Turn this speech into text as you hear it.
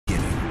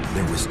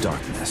there was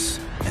darkness,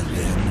 and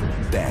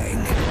then bang,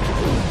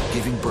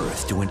 giving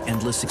birth to an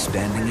endless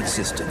expanding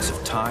existence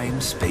of time,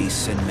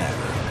 space, and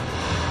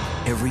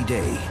matter. Every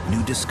day,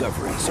 new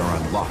discoveries are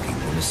unlocking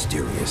the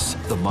mysterious,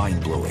 the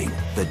mind-blowing,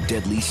 the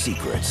deadly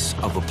secrets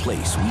of a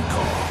place we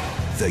call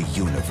the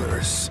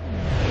universe.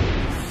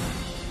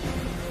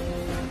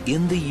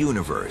 In the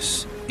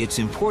universe, it's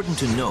important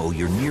to know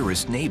your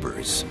nearest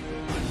neighbors.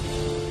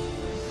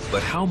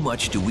 But how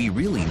much do we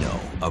really know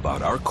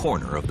about our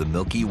corner of the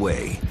Milky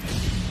Way?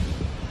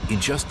 In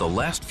just the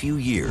last few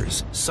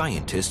years,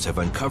 scientists have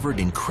uncovered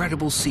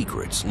incredible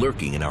secrets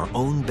lurking in our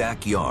own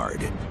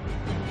backyard.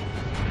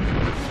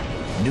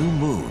 New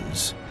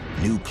moons,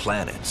 new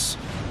planets,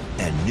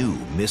 and new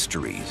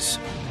mysteries.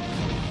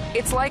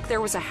 It's like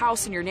there was a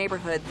house in your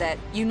neighborhood that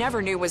you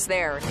never knew was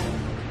there.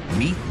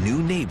 Meet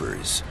new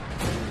neighbors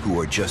who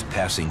are just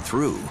passing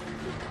through.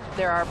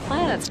 There are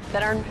planets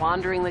that are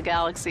wandering the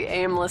galaxy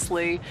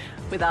aimlessly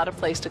without a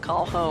place to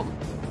call home.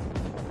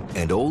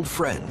 And old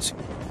friends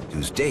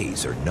whose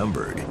days are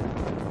numbered.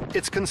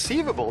 It's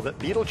conceivable that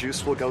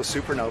Betelgeuse will go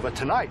supernova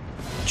tonight.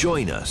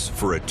 Join us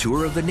for a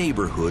tour of the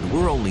neighborhood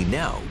we're only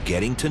now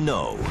getting to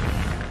know.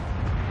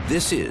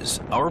 This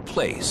is Our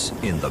Place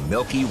in the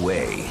Milky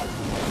Way.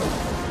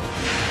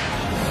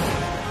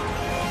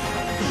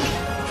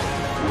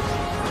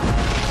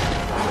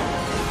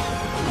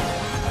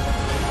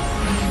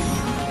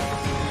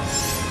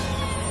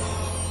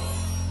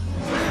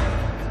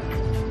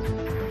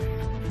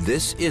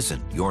 This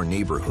isn't your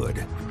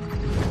neighborhood.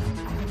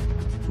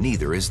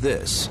 Neither is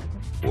this,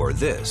 or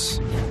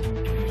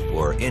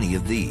any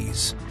of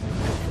these.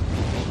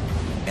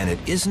 And it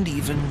isn't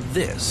even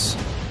this.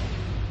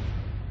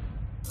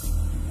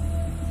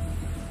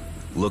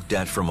 Looked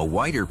at from a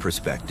wider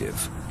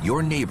perspective,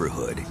 your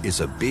neighborhood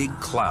is a big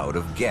cloud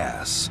of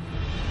gas.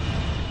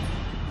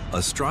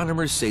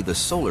 Astronomers say the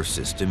solar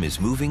system is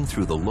moving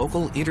through the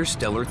local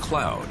interstellar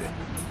cloud,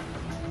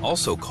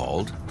 also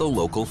called the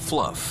local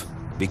fluff,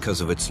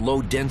 because of its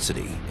low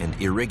density and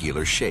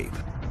irregular shape.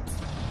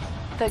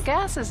 The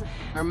gases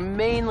are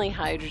mainly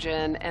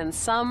hydrogen and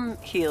some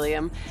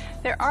helium.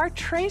 There are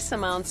trace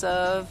amounts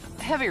of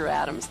heavier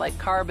atoms like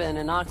carbon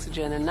and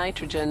oxygen and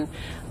nitrogen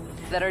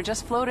that are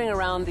just floating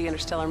around the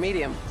interstellar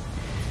medium.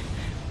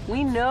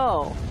 We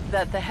know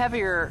that the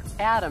heavier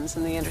atoms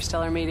in the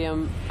interstellar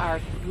medium are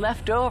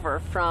left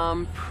over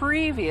from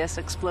previous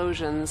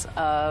explosions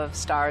of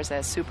stars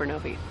as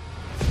supernovae.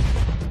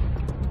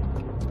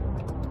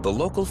 The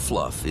local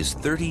fluff is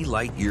 30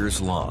 light-years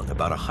long,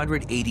 about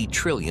 180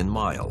 trillion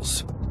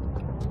miles.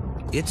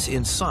 It's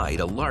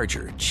inside a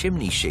larger,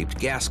 chimney-shaped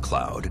gas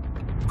cloud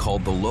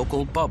called the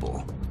local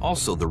bubble,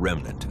 also the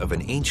remnant of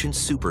an ancient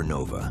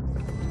supernova.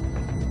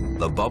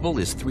 The bubble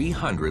is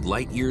 300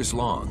 light-years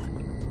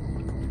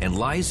long and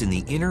lies in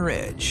the inner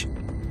edge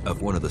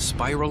of one of the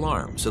spiral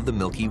arms of the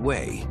Milky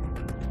Way.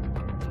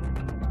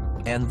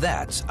 And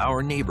that's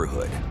our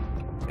neighborhood.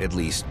 At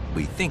least,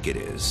 we think it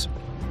is.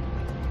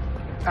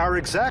 Our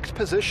exact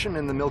position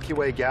in the Milky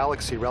Way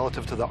Galaxy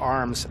relative to the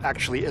arms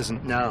actually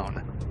isn't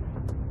known.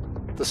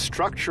 The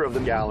structure of the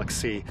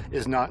galaxy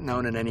is not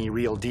known in any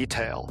real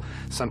detail.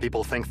 Some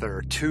people think there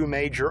are 2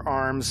 major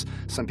arms,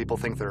 some people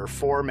think there are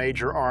 4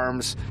 major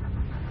arms.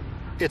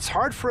 It's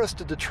hard for us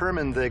to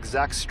determine the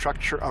exact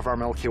structure of our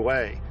Milky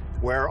Way,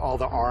 where all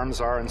the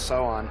arms are and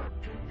so on,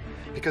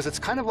 because it's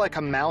kind of like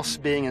a mouse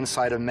being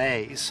inside a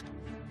maze.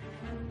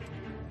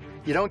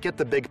 You don't get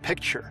the big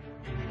picture.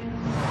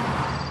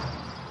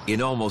 In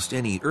almost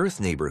any Earth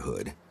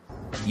neighborhood,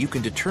 you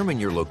can determine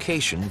your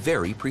location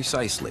very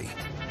precisely.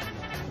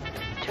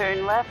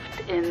 Turn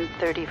left in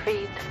 30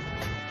 feet.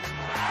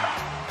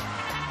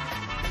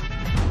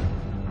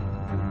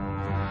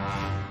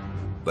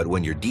 But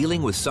when you're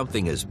dealing with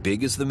something as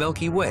big as the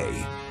Milky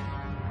Way,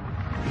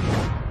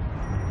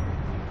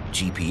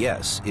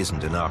 GPS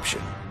isn't an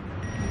option.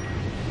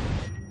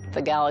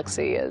 The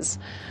galaxy is,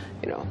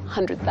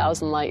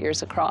 100,000 light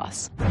years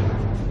across.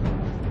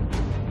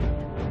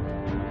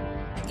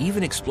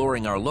 Even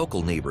exploring our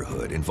local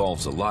neighborhood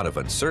involves a lot of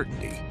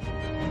uncertainty.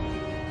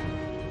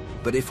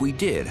 But if we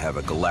did have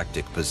a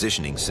galactic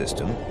positioning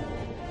system,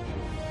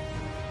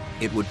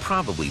 it would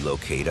probably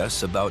locate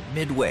us about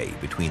midway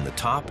between the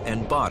top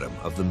and bottom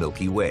of the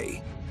Milky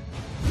Way,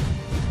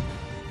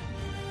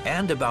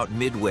 and about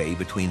midway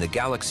between the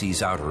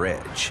galaxy's outer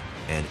edge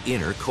and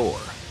inner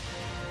core.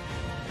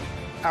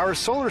 Our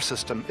solar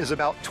system is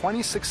about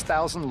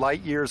 26,000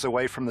 light-years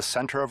away from the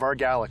center of our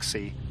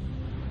galaxy.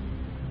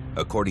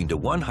 According to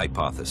one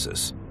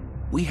hypothesis,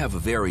 we have a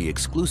very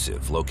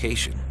exclusive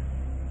location.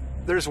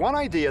 There's one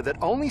idea that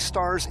only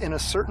stars in a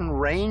certain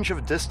range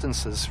of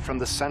distances from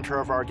the center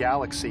of our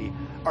galaxy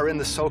are in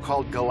the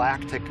so-called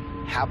galactic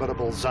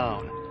habitable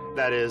zone,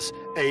 that is,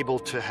 able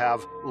to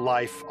have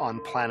life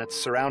on planets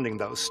surrounding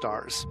those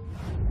stars.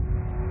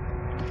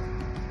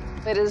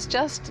 It is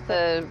just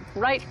the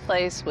right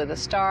place with a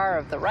star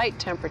of the right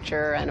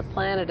temperature and a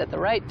planet at the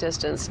right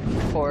distance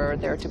for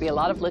there to be a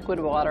lot of liquid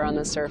water on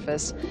the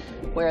surface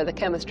where the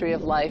chemistry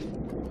of life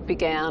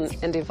began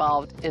and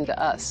evolved into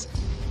us.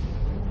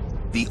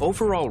 The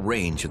overall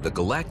range of the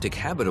galactic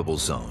habitable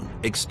zone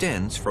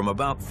extends from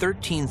about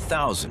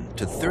 13,000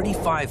 to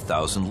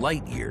 35,000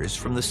 light-years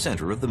from the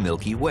center of the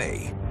Milky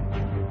Way.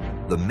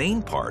 The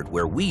main part,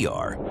 where we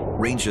are,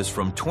 ranges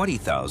from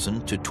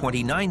 20,000 to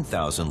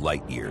 29,000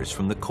 light-years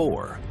from the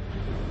core.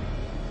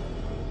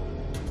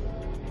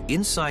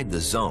 Inside the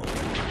zone,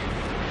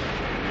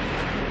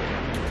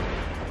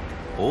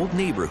 old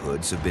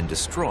neighborhoods have been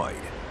destroyed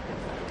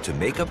to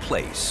make a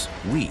place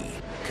we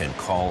can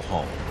call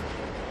home.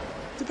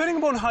 Depending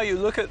upon how you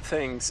look at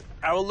things,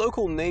 our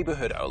local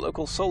neighborhood, our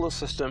local solar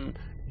system,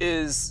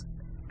 is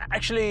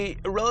actually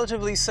a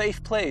relatively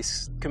safe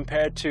place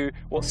compared to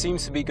what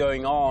seems to be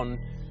going on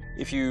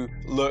if you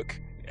look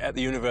at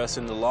the universe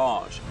in the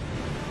large.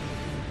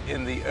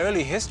 In the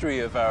early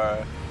history of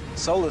our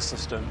solar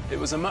system, it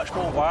was a much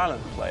more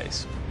violent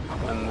place,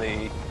 and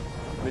the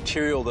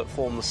material that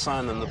formed the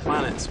sun and the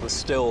planets was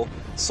still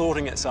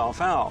sorting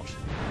itself out.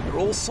 There were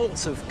all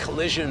sorts of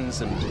collisions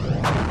and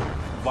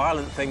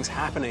violent things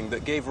happening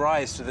that gave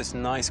rise to this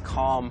nice,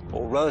 calm,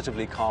 or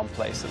relatively calm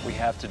place that we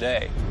have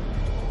today.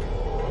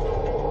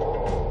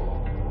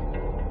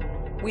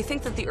 We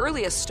think that the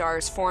earliest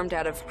stars formed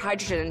out of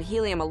hydrogen and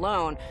helium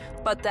alone,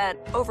 but that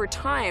over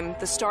time,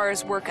 the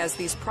stars work as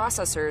these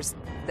processors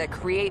that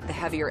create the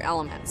heavier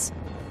elements.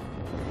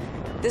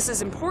 This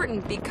is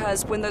important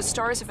because when those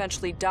stars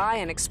eventually die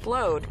and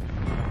explode,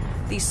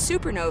 these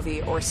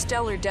supernovae, or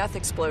stellar death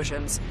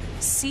explosions,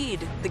 seed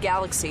the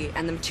galaxy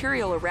and the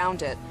material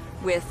around it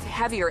with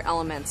heavier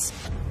elements.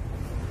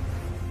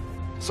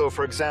 So,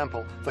 for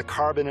example, the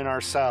carbon in our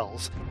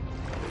cells,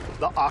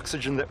 the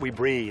oxygen that we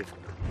breathe,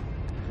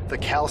 the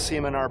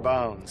calcium in our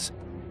bones,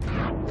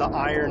 the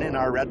iron in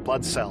our red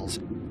blood cells,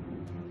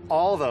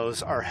 all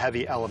those are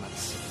heavy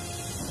elements.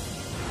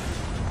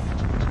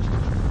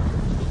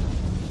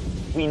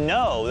 We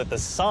know that the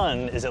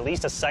sun is at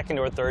least a second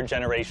or third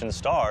generation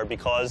star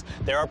because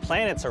there are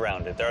planets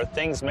around it. There are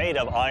things made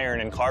of iron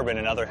and carbon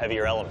and other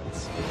heavier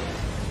elements.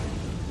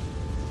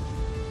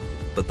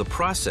 But the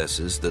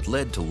processes that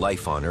led to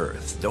life on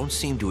Earth don't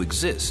seem to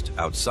exist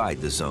outside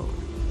the zone.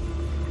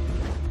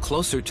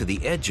 Closer to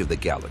the edge of the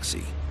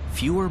galaxy,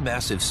 fewer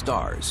massive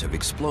stars have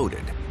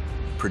exploded,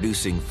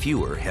 producing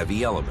fewer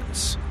heavy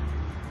elements.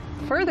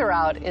 Further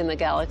out in the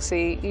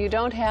galaxy, you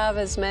don't have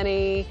as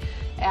many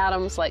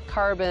atoms like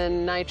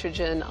carbon,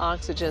 nitrogen,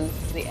 oxygen,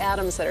 the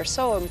atoms that are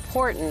so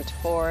important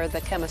for the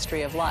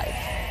chemistry of life.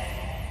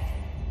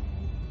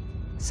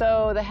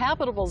 So the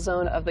habitable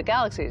zone of the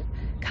galaxy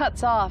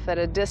cuts off at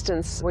a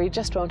distance where you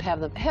just won't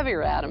have the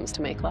heavier atoms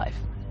to make life.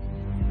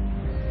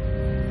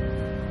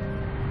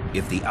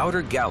 If the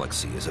outer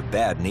galaxy is a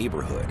bad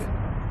neighborhood,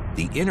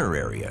 the inner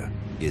area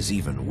is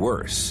even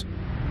worse.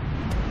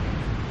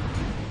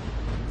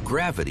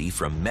 Gravity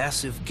from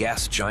massive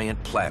gas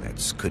giant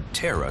planets could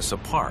tear us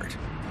apart.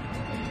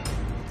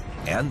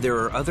 And there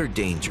are other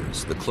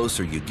dangers the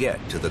closer you get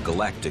to the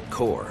galactic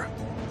core.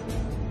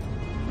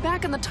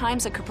 Back in the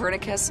times of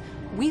Copernicus,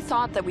 we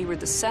thought that we were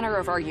the center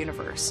of our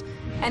universe.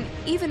 And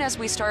even as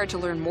we started to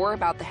learn more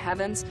about the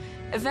heavens,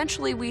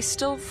 eventually we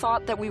still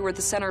thought that we were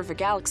the center of the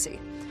galaxy.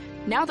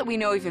 Now that we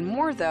know even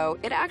more, though,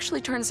 it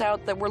actually turns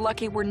out that we're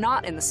lucky we're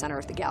not in the center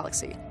of the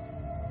galaxy.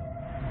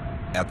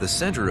 At the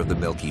center of the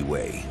Milky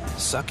Way,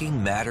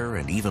 sucking matter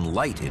and even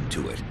light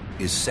into it,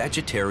 is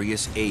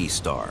Sagittarius A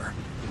star,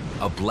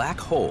 a black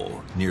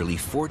hole nearly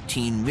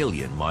 14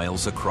 million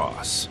miles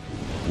across,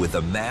 with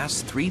a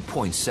mass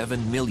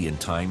 3.7 million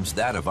times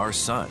that of our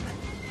sun.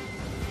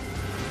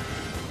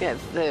 Yeah,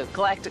 the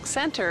galactic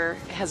center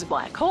has a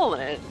black hole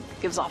in it.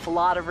 It gives off a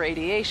lot of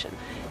radiation,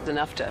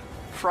 enough to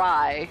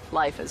fry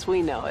life as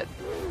we know it.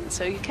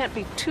 So you can't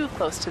be too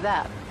close to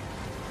that.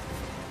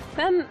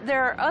 Then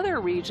there are other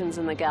regions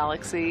in the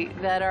galaxy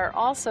that are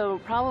also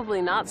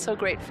probably not so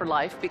great for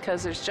life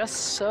because there's just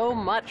so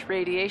much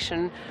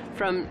radiation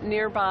from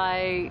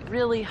nearby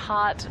really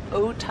hot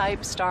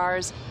O-type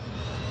stars.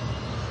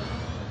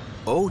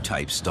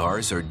 O-type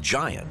stars are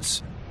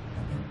giants.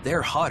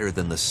 They're hotter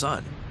than the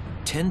sun,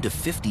 10 to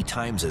 50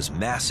 times as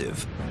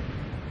massive,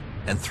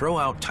 and throw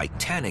out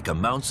titanic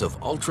amounts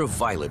of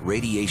ultraviolet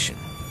radiation.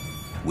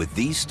 With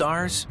these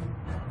stars,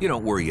 you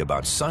don't worry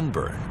about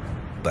sunburn,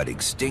 but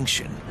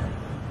extinction.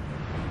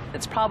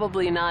 It's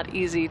probably not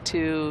easy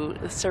to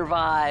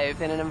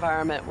survive in an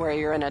environment where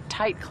you're in a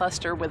tight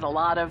cluster with a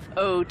lot of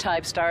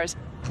O-type stars.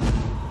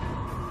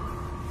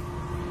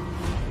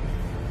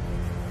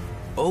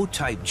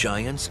 O-type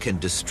giants can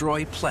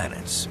destroy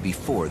planets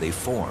before they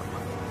form.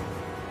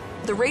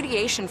 The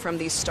radiation from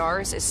these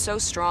stars is so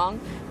strong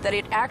that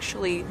it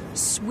actually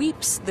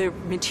sweeps the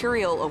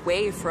material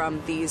away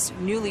from these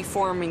newly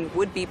forming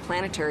would-be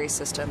planetary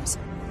systems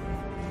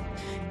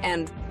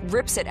and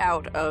rips it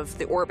out of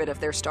the orbit of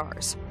their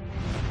stars.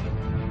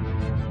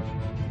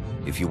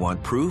 If you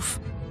want proof,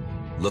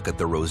 look at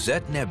the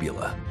Rosette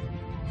Nebula.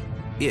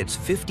 It's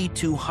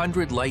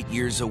 5,200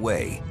 light-years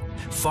away,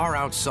 far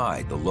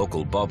outside the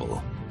local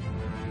bubble.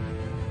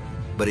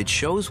 But it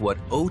shows what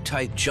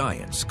O-type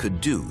giants could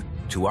do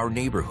to our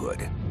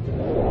neighborhood.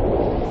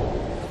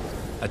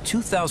 A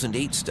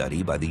 2008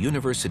 study by the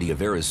University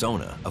of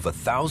Arizona of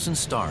 1,000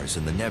 stars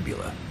in the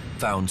nebula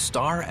found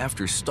star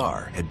after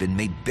star had been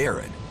made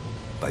barren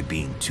by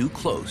being too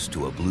close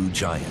to a blue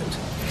giant.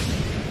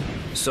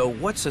 So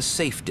what's a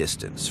safe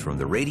distance from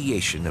the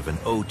radiation of an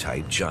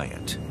O-type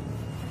giant?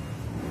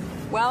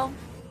 Well,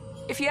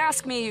 if you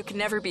ask me, you can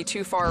never be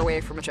too far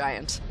away from a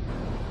giant.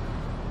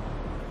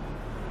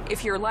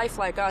 If you're life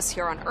like us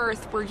here on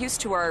Earth, we're used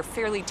to our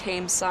fairly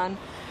tame sun.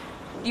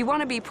 You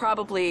want to be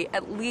probably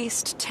at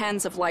least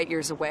tens of light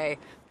years away,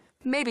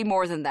 maybe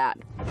more than that.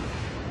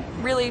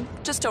 Really,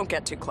 just don't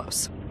get too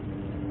close.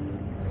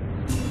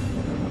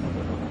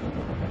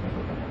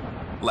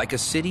 Like a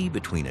city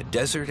between a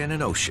desert and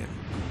an ocean,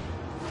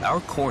 our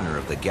corner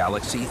of the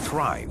galaxy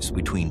thrives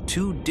between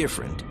two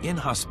different,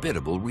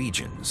 inhospitable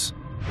regions.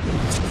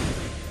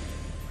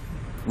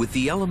 With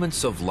the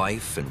elements of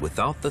life and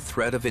without the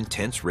threat of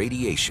intense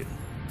radiation,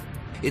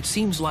 it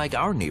seems like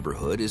our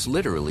neighborhood is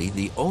literally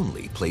the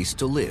only place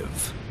to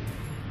live.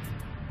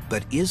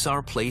 But is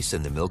our place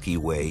in the Milky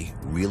Way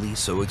really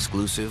so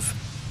exclusive?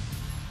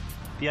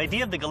 The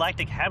idea of the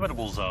galactic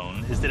habitable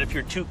zone is that if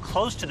you're too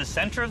close to the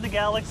center of the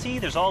galaxy,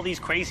 there's all these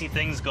crazy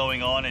things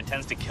going on and it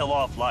tends to kill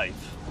off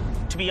life.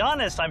 To be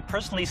honest, I'm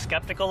personally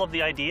skeptical of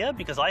the idea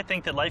because I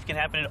think that life can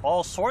happen in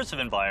all sorts of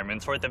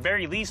environments, or at the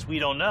very least, we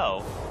don't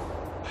know.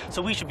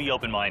 So we should be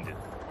open-minded.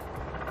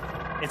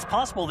 It's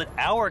possible that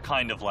our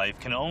kind of life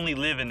can only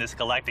live in this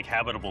galactic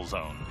habitable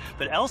zone,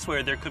 but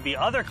elsewhere there could be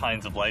other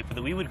kinds of life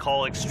that we would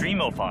call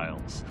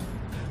extremophiles.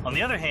 On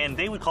the other hand,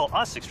 they would call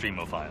us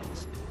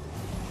extremophiles.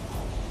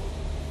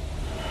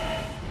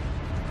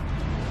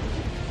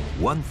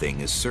 One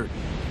thing is certain.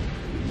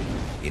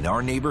 In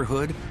our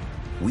neighborhood,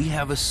 we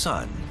have a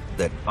sun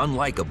that,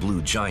 unlike a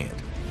blue giant,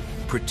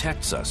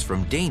 protects us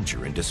from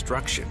danger and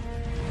destruction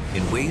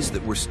in ways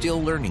that we're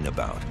still learning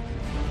about.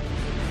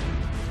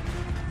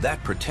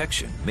 That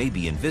protection may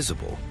be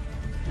invisible,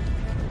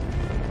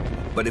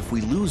 but if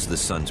we lose the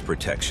sun's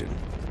protection,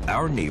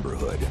 our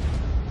neighborhood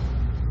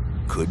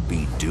could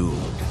be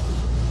doomed.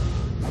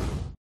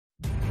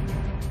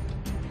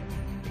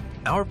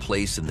 Our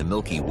place in the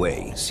Milky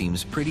Way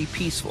seems pretty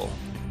peaceful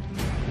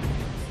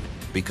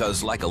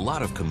because, like a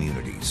lot of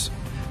communities,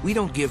 we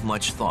don't give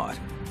much thought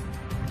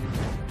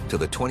to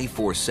the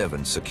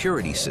 24/7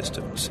 security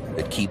systems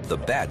that keep the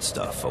bad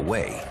stuff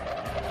away.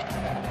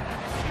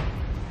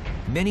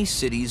 Many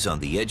cities on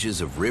the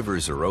edges of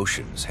rivers or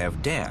oceans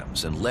have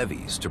dams and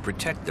levees to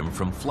protect them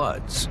from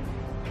floods.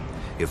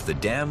 If the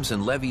dams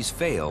and levees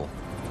fail,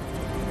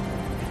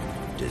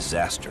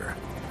 disaster.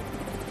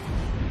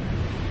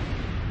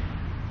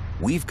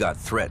 We've got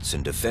threats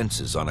and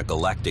defenses on a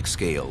galactic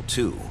scale,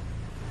 too.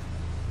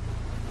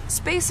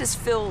 Space is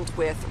filled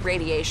with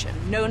radiation,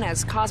 known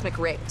as cosmic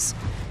rays.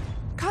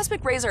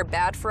 Cosmic rays are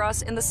bad for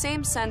us in the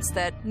same sense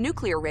that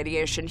nuclear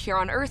radiation here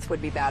on Earth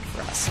would be bad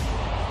for us.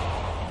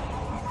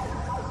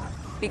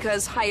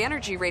 Because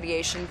high-energy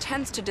radiation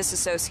tends to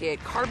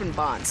disassociate carbon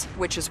bonds,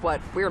 which is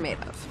what we're made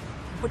of.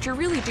 What you're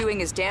really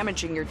doing is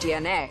damaging your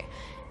DNA,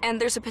 and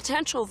there's a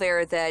potential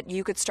there that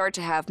you could start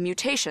to have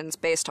mutations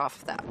based off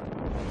of that.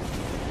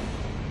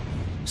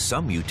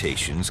 Some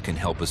mutations can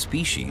help a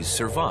species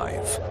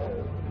survive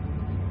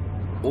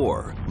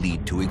or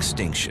lead to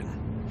extinction.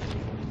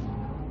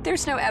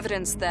 There's no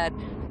evidence that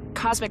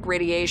cosmic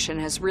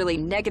radiation has really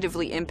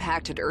negatively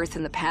impacted Earth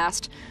in the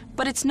past,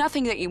 but it's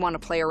nothing that you want to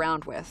play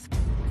around with.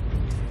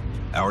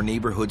 Our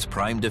neighborhood's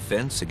prime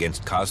defense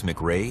against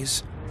cosmic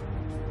rays?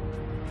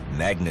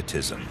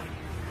 Magnetism.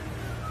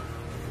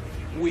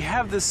 We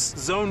have this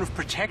zone of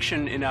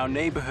protection in our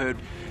neighborhood.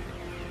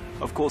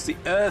 Of course, the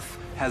Earth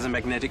has a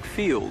magnetic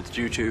field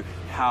due to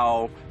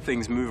how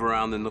things move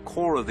around in the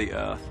core of the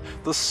Earth.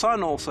 The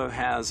Sun also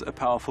has a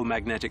powerful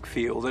magnetic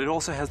field, and it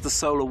also has the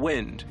solar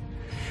wind.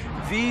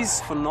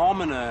 These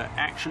phenomena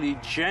actually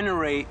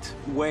generate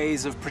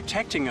ways of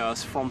protecting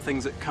us from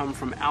things that come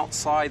from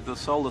outside the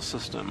solar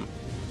system.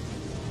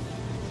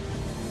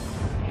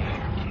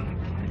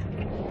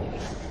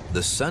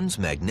 The Sun's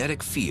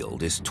magnetic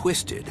field is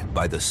twisted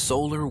by the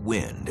solar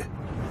wind.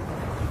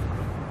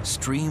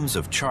 Streams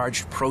of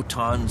charged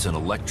protons and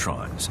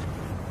electrons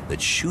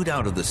that shoot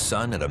out of the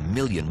Sun at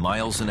 1,000,000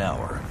 miles an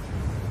hour.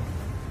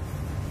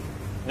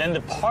 Then the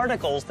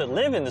particles that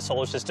live in the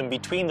solar system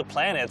between the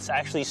planets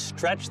actually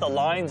stretch the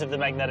lines of the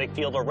magnetic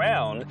field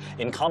around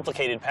in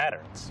complicated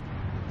patterns.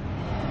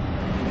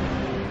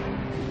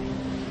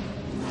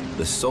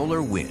 The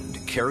solar wind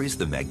carries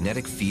the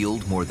magnetic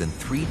field more than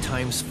 3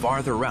 times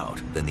farther out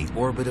than the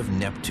orbit of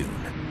Neptune.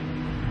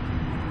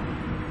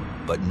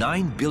 But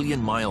 9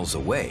 billion miles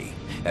away,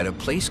 at a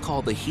place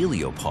called the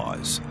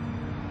heliopause,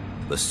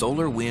 the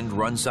solar wind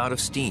runs out of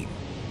steam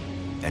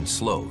and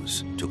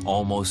slows to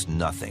almost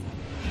nothing.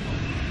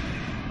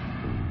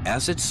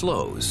 As it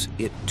slows,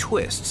 it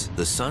twists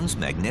the Sun's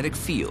magnetic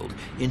field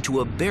into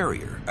a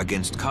barrier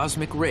against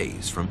cosmic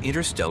rays from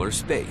interstellar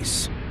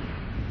space.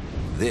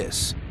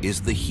 This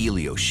is the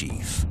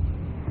heliosheath.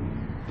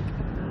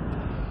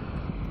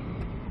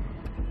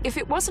 If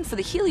it wasn't for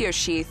the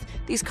heliosheath,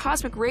 these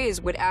cosmic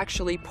rays would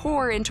actually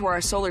pour into our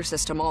solar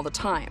system all the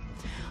time.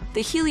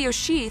 The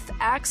heliosheath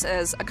acts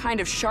as a kind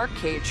of shark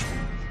cage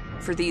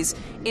for these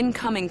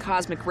incoming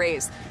cosmic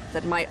rays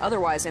that might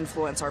otherwise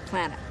influence our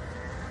planet.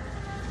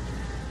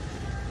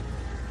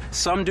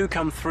 Some do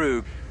come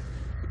through,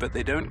 but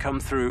they don't come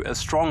through as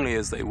strongly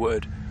as they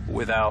would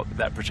without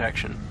that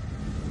protection.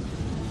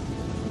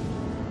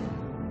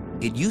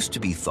 It used to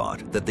be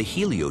thought that the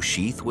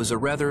heliosheath was a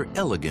rather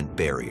elegant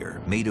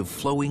barrier made of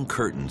flowing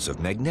curtains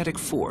of magnetic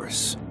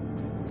force.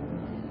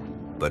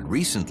 But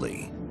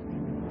recently,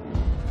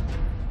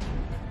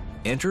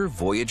 enter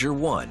Voyager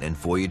 1 and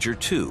Voyager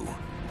 2,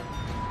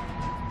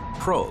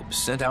 probes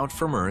sent out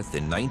from Earth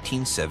in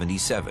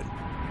 1977.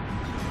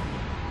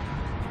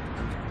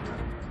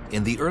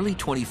 In the early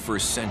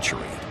 21st century,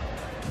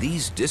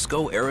 these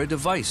disco-era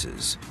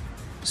devices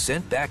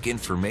sent back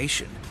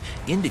information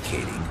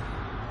indicating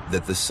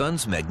that the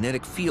sun's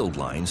magnetic field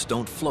lines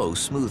don't flow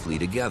smoothly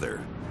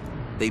together.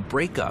 They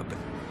break up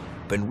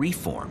and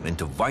reform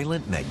into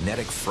violent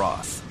magnetic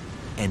froth,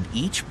 and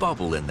each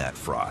bubble in that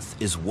froth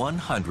is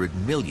 100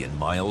 million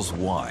miles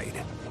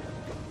wide.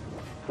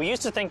 We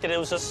used to think that it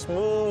was a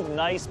smooth,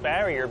 nice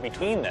barrier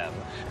between them,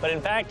 but in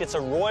fact it's a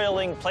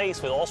roiling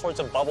place with all sorts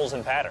of bubbles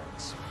and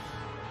patterns.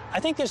 I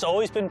think there's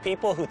always been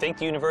people who think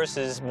the universe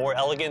is more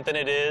elegant than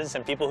it is,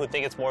 and people who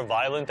think it's more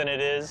violent than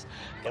it is,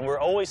 and we're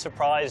always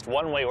surprised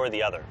one way or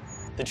the other.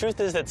 The truth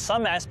is that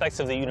some aspects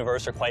of the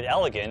universe are quite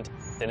elegant,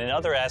 and in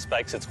other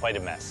aspects it's quite a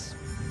mess.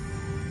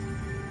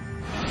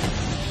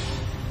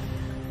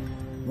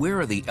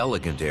 Where are the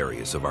elegant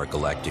areas of our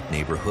galactic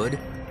neighborhood,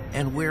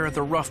 and where are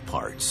the rough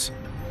parts?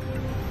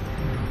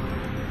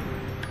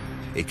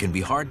 It can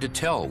be hard to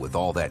tell with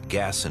all that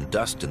gas and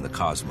dust in the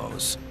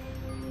cosmos.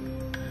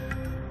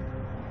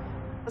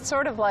 It's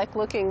sort of like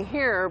looking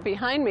here.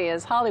 Behind me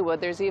is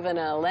Hollywood. There's even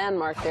a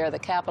landmark there, the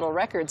Capitol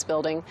Records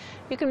building.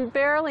 You can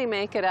barely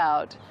make it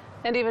out.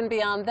 And even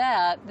beyond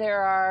that,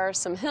 there are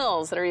some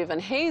hills that are even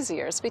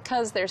hazier. It's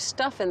because there's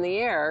stuff in the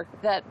air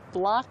that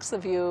blocks the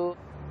view.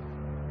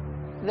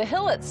 The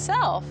hill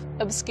itself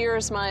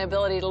obscures my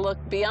ability to look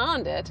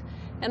beyond it,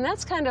 and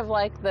that's kind of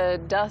like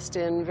the dust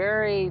in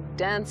very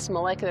dense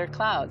molecular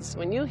clouds.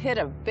 When you hit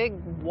a big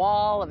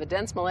wall of a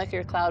dense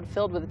molecular cloud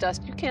filled with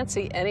dust, you can't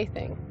see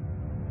anything.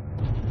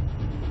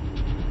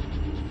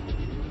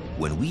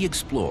 When we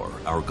explore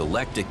our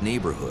galactic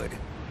neighborhood,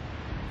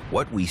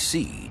 what we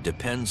see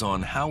depends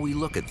on how we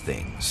look at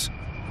things.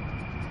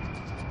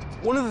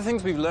 One of the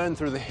things we've learned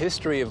through the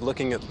history of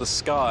looking at the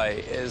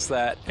sky is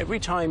that every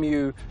time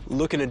you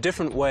look in a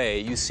different way,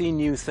 you see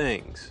new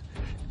things.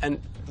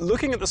 And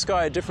looking at the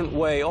sky a different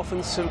way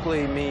often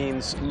simply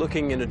means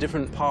looking in a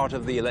different part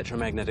of the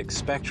electromagnetic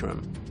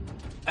spectrum.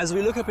 As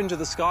we look up into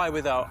the sky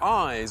with our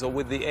eyes or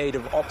with the aid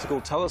of optical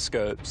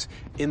telescopes,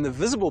 in the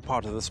visible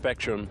part of the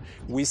spectrum,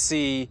 we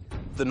see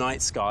the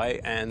night sky,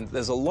 and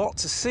there's a lot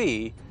to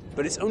see,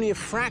 but it's only a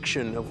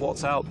fraction of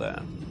what's out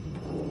there.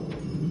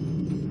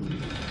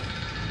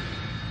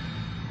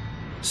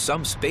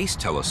 Some space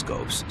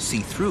telescopes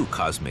see through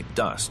cosmic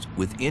dust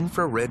with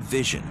infrared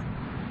vision,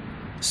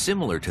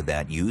 similar to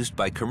that used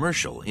by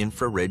commercial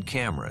infrared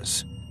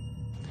cameras.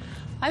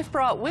 I've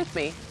brought with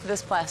me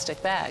this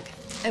plastic bag,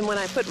 and when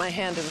I put my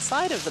hand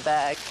inside of the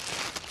bag,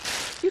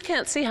 you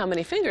can't see how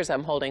many fingers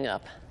I'm holding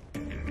up.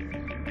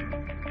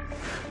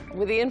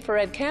 With the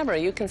infrared camera,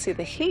 you can see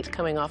the heat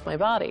coming off my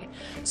body.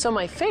 So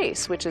my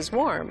face, which is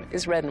warm,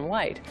 is red and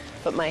white,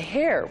 but my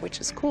hair,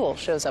 which is cool,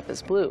 shows up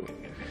as blue.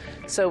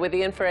 So with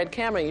the infrared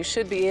camera, you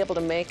should be able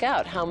to make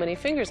out how many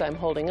fingers I'm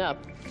holding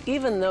up,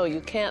 even though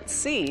you can't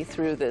see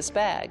through this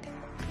bag.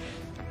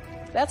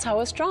 That's how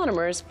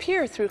astronomers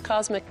peer through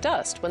cosmic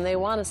dust when they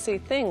want to see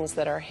things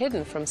that are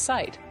hidden from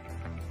sight.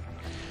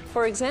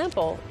 For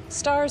example,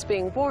 stars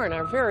being born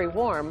are very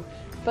warm,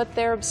 but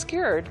they're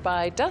obscured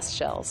by dust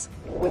shells.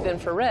 With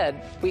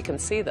infrared, we can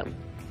see them.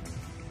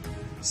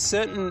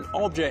 Certain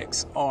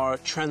objects are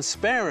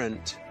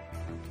transparent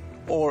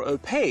or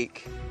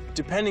opaque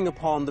depending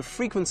upon the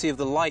frequency of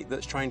the light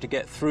that's trying to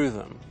get through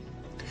them.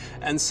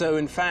 And so,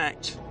 in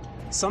fact,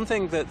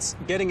 something that's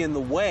getting in the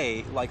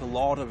way, like a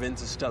lot of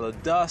interstellar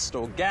dust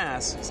or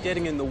gas, is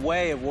getting in the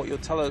way of what your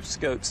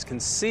telescopes can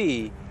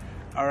see,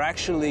 are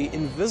actually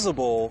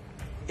invisible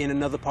in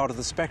another part of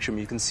the spectrum.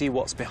 You can see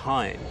what's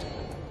behind.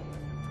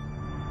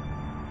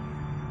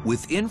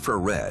 With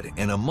infrared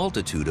and a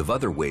multitude of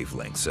other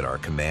wavelengths at our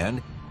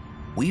command,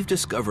 we've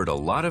discovered a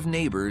lot of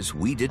neighbors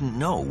we didn't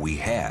know we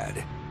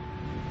had.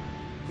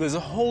 There's a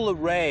whole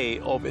array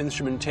of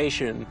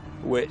instrumentation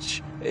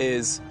which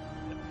is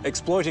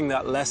exploiting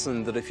that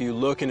lesson that if you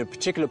look in a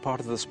particular part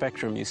of the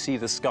spectrum, you see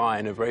the sky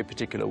in a very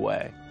particular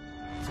way.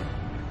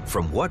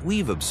 From what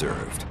we've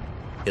observed,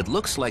 it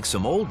looks like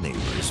some old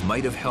neighbors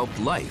might have helped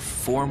life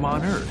form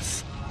on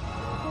Earth,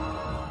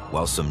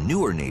 while some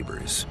newer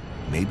neighbors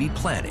may be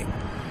planning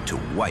to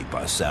wipe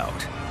us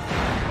out.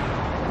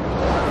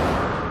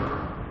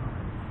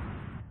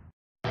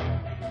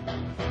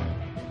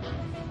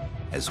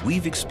 As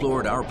we've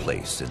explored our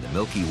place in the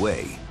Milky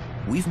Way,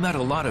 we've met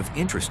a lot of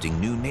interesting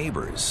new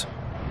neighbors.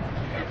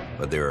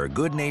 But there are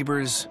good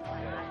neighbors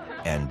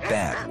and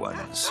bad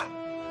ones.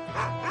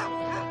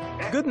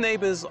 Good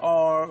neighbors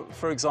are,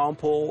 for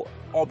example,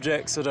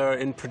 objects that are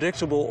in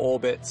predictable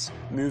orbits,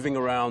 moving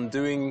around,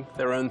 doing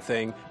their own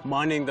thing,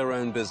 minding their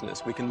own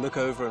business. We can look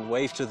over and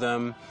wave to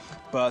them,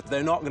 but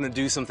they're not going to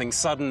do something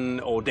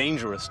sudden or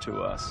dangerous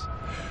to us.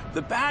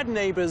 The bad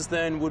neighbors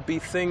then would be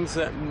things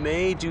that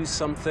may do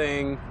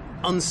something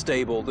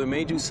unstable. They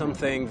may do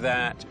something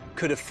that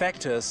could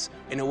affect us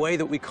in a way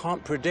that we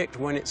can't predict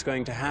when it's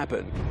going to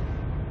happen.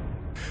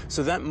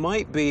 So that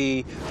might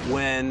be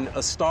when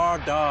a star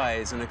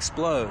dies and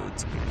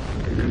explodes.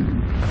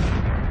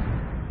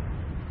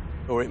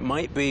 Or it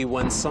might be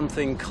when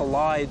something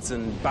collides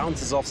and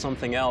bounces off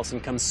something else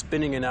and comes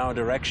spinning in our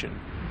direction.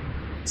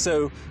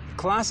 So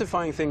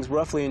classifying things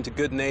roughly into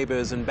good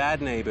neighbors and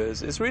bad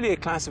neighbors is really a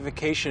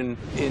classification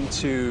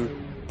into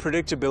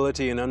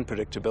predictability and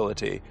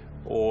unpredictability,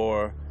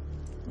 or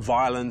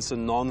violence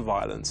and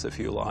non-violence, if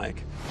you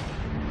like.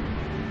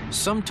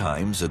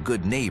 Sometimes a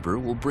good neighbor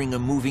will bring a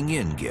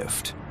moving-in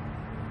gift.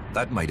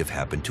 That might have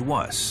happened to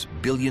us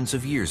billions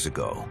of years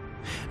ago,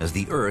 as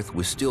the Earth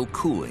was still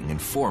cooling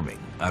and forming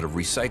out of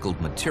recycled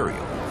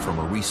material from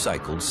a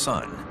recycled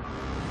sun.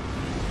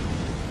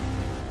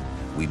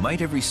 We might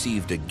have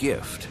received a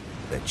gift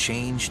that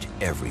changed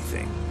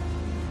everything.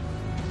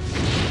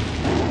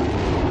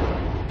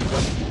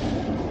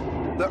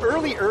 The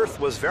early Earth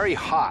was very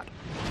hot,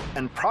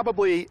 and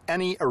probably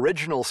any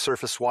original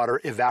surface water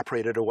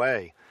evaporated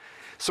away.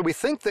 So we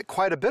think that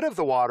quite a bit of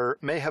the water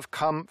may have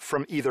come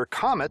from either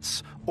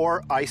comets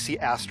or icy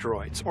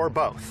asteroids, or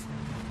both.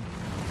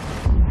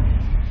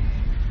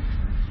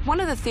 One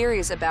of the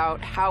theories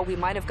about how we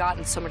might have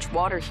gotten so much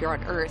water here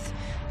on Earth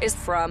is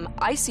from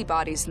icy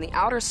bodies in the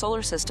outer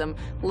solar system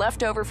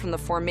left over from the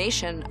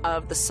formation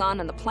of the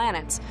sun and the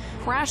planets,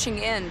 crashing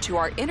into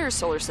our inner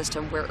solar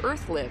system where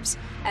Earth lives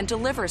and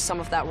delivers some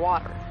of that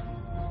water.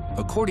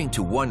 According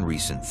to one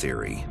recent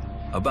theory,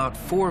 about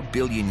 4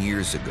 billion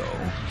years ago,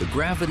 the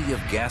gravity of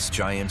gas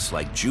giants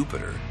like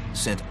Jupiter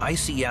sent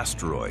icy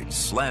asteroids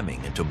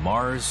slamming into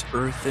Mars,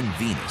 Earth, and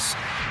Venus.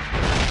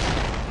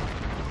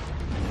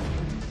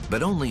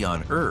 But only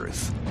on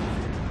Earth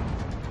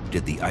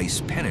did the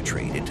ice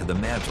penetrate into the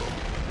mantle.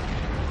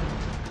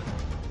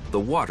 The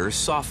water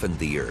softened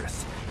the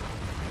Earth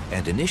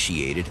and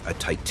initiated a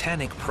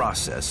titanic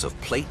process of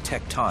plate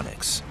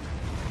tectonics,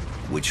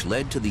 which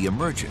led to the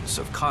emergence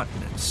of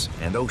continents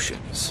and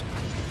oceans.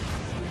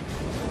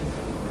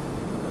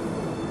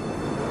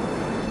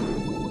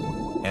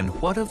 And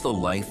what of the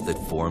life that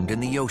formed in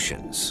the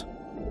oceans?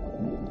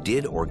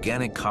 Did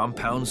organic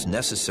compounds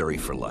necessary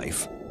for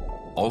life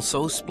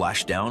also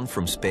splash down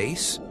from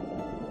space?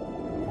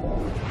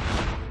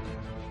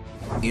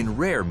 In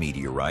rare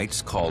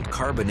meteorites called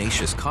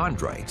carbonaceous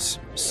chondrites,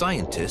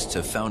 scientists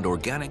have found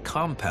organic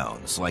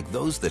compounds like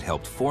those that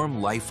helped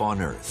form life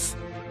on Earth.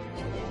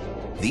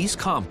 These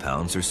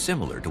compounds are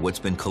similar to what's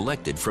been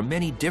collected from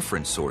many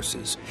different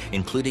sources,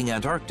 including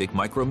Antarctic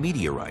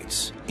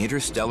micrometeorites,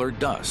 interstellar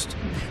dust,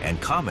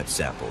 and comet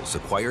samples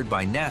acquired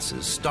by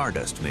NASA's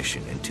Stardust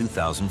mission in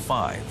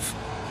 2005.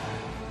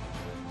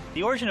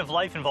 The origin of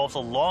life involves a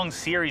long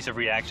series of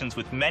reactions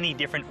with many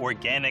different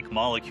organic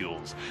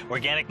molecules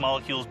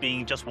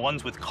being just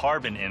ones with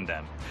carbon in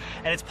them.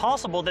 And it's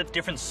possible that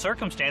different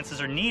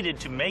circumstances are needed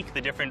to make the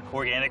different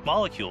organic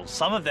molecules.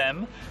 Some of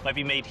them might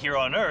be made here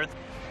on Earth,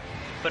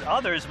 but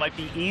others might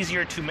be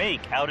easier to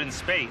make out in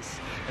space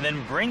and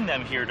then bring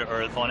them here to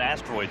Earth on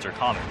asteroids or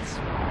comets.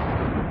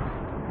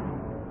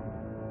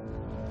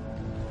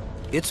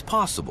 It's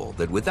possible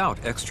that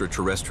without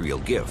extraterrestrial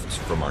gifts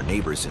from our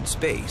neighbors in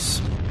space,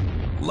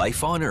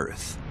 life on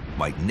Earth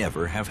might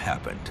never have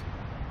happened.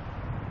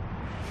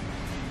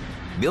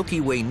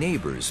 Milky Way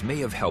neighbors may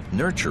have helped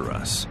nurture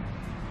us,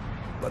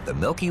 but the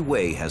Milky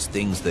Way has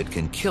things that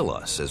can kill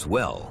us as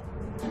well.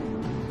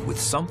 With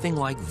something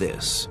like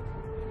this,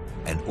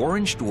 an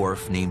orange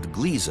dwarf named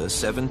Gliese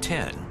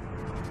 710.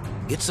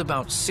 It's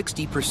about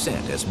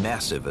 60% as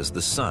massive as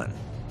the Sun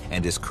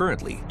and is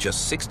currently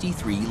just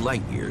 63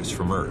 light-years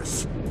from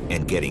Earth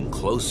and getting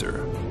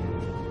closer.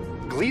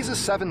 Gliese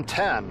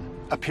 710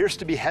 appears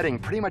to be heading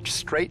pretty much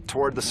straight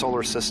toward the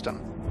solar system.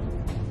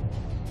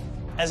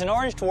 As an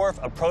orange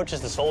dwarf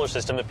approaches the solar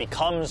system, it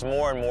becomes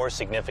more and more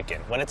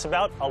significant. When it's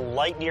about a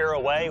light-year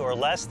away or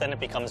less, then it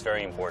becomes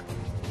very important.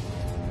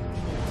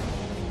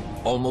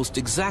 Almost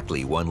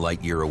exactly 1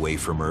 light-year away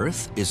from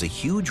Earth is a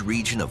huge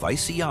region of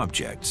icy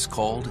objects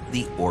called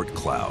the Oort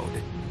cloud.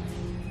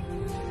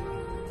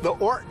 The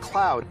Oort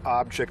cloud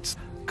objects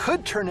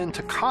could turn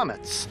into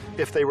comets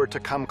if they were to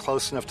come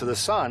close enough to the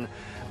sun,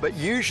 but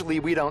usually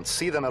we don't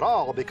see them at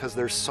all because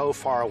they're so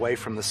far away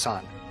from the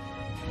sun.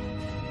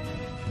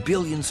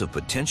 Billions of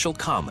potential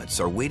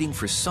comets are waiting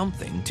for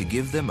something to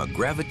give them a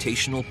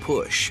gravitational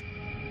push.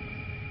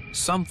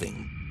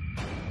 Something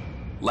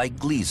like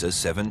Gliese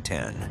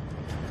 710.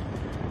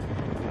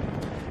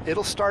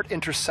 It'll start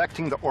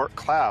intersecting the Oort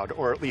cloud,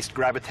 or at least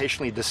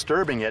gravitationally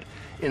disturbing it,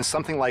 in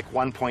something like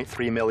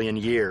 1.3 million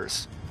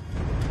years.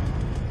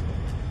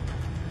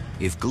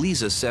 If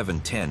Gliese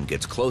 710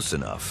 gets close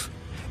enough,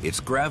 its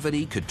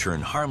gravity could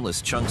turn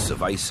harmless chunks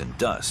of ice and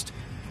dust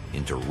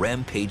into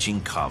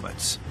rampaging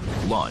comets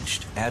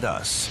launched at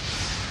us.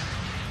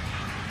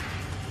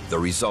 The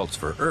results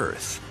for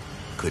Earth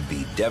could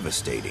be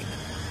devastating.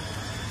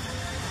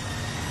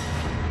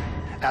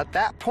 At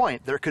that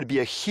point, there could be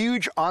a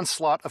huge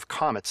onslaught of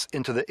comets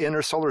into the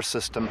inner solar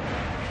system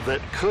that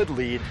could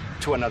lead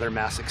to another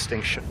mass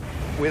extinction.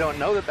 We don't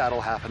know that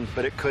that'll happen,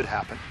 but it could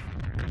happen.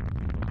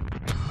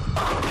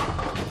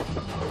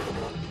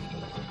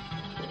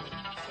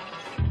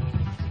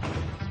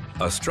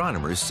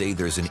 Astronomers say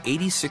there's an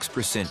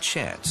 86%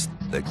 chance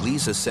that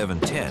Gliese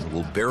 710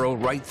 will barrel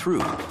right through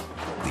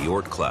the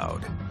Oort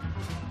cloud.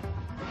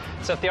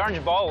 So if the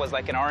orange ball was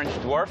like an orange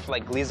dwarf,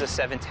 like Gliese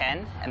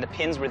 710, and the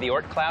pins were the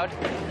Oort cloud,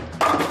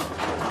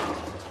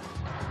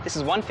 this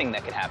is one thing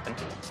that could happen.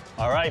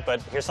 All right,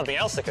 but here's something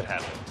else that could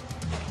happen.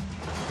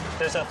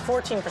 There's a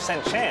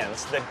 14%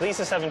 chance that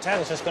Gliese 710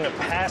 is just going to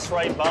pass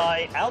right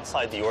by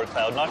outside the Oort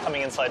cloud, not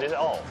coming inside it at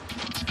all.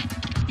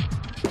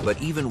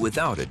 But even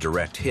without a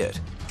direct hit,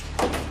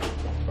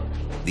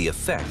 the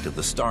effect of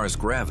the star's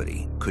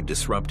gravity could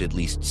disrupt at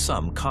least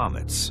some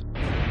comets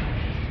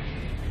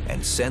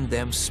and send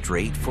them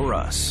straight for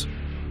us.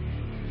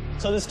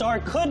 So the star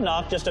could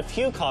knock just a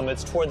few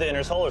comets toward the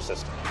inner solar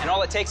system. And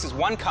all it takes is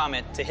one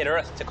comet to hit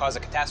Earth to cause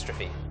a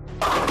catastrophe.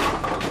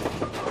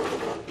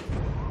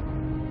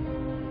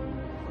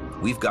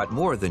 We've got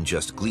more than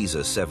just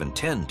Gliese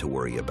 710 to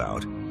worry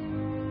about.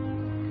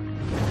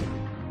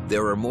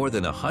 There are more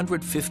than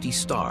 150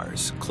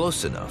 stars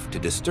close enough to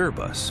disturb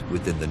us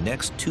within the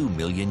next 2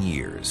 million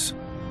years.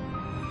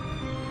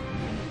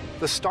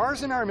 The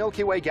stars in our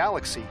Milky Way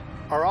galaxy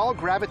are all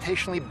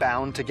gravitationally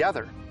bound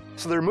together.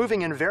 So they're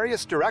moving in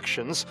various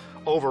directions,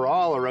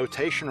 overall a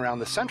rotation around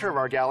the center of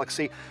our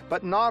galaxy,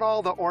 but not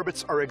all the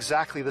orbits are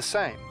exactly the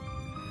same.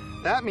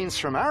 That means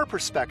from our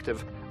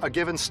perspective, a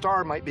given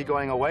star might be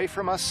going away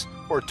from us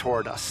or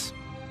toward us.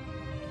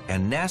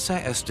 And NASA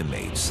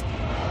estimates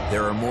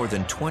there are more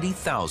than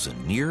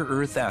 20,000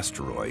 near-Earth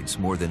asteroids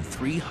more than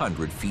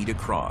 300 feet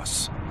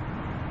across.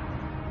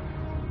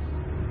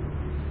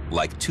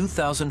 Like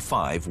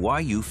 2005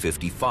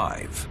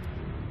 YU-55,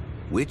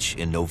 which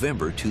in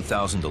November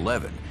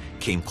 2011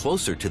 came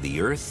closer to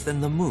the Earth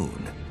than the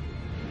Moon.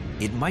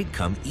 It might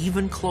come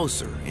even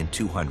closer in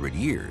 200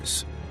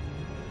 years.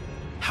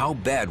 How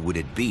bad would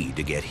it be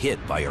to get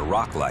hit by a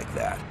rock like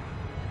that?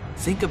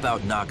 Think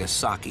about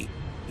Nagasaki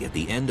at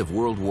the end of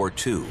World War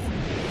II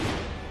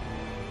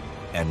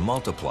and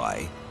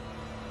multiply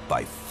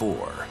by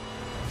 4.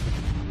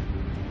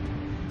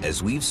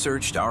 As we've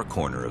searched our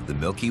corner of the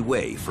Milky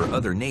Way for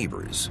other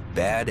neighbors,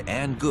 bad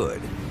and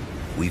good,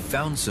 we've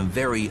found some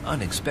very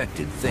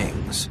unexpected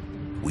things.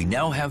 We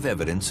now have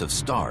evidence of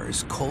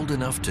stars cold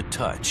enough to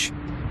touch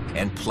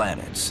and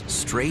planets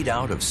straight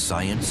out of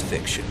science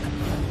fiction.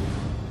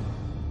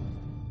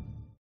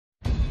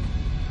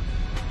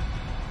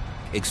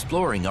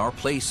 Exploring our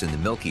place in the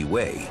Milky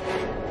Way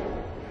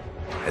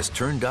has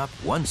turned up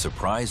one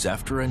surprise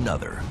after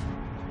another.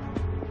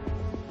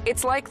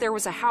 It's like there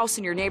was a house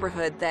in your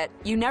neighborhood that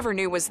you never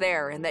knew was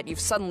there and that you've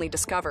suddenly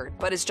discovered,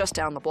 but is just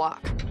down the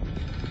block.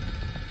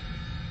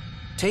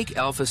 Take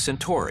Alpha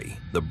Centauri,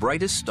 the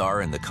brightest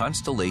star in the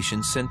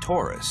constellation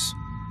Centaurus,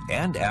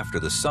 and after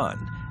the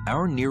Sun,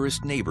 our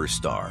nearest neighbor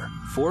star,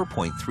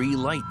 4.3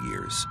 light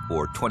years,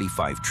 or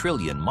 25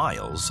 trillion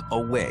miles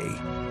away.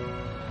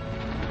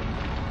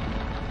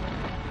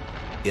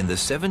 In the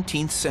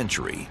 17th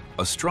century,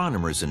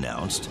 astronomers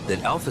announced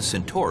that Alpha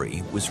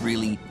Centauri was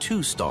really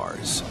 2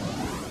 stars.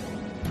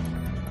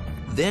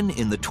 Then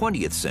in the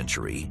 20th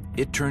century,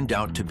 it turned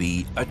out to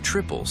be a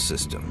triple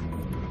system.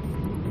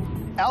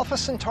 Alpha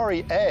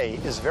Centauri A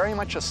is very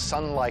much a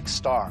Sun-like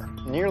star,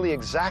 nearly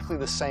exactly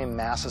the same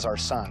mass as our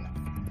Sun.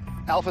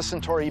 Alpha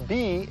Centauri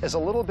B is a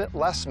little bit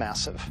less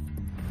massive.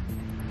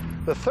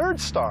 The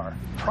third star,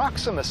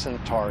 Proxima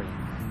Centauri,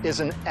 is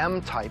an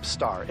M-type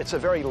star. It's a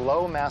very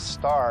low-mass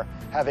star,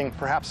 having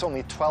perhaps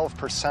only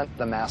 12%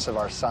 the mass of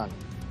our Sun.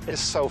 It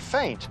is so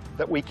faint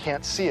that we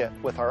can't see it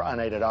with our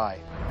unaided eye.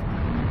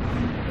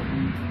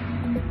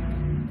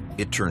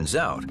 It turns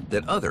out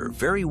that other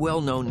very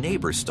well-known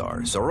neighbor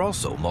stars are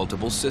also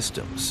multiple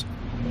systems.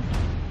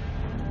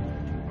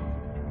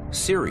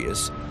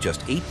 Sirius,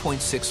 just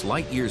 8.6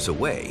 light-years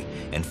away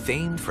and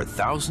famed for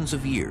thousands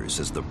of years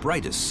as the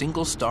brightest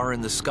single star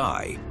in the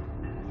sky,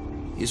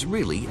 is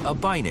really a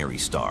binary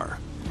star.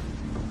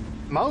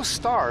 Most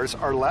stars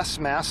are less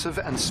massive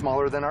and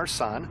smaller than our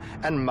Sun,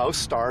 and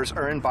most stars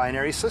are in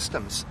binary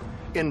systems.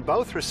 In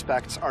both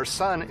respects, our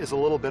Sun is a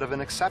little bit of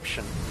an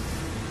exception.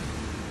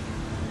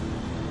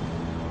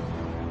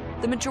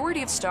 The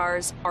majority of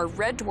stars are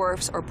red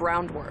dwarfs or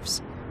brown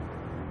dwarfs.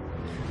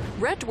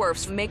 Red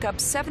dwarfs make up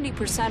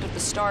 70% of the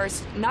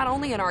stars not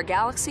only in our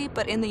galaxy,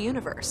 but in the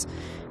universe.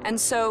 And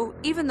so,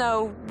 even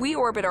though we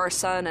orbit our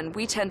Sun and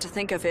we tend to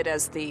think of it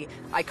as the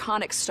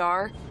iconic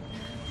star,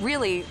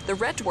 really, the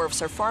red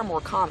dwarfs are far more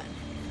common.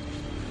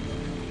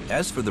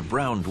 As for the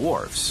brown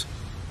dwarfs,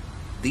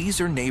 these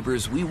are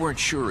neighbors we weren't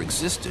sure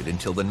existed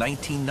until the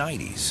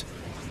 1990s.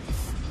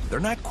 They're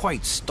not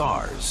quite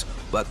stars,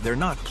 but they're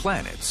not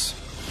planets.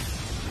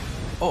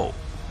 Oh,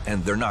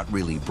 and they're not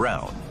really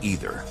brown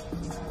either.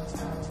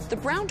 The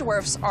brown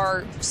dwarfs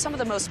are some of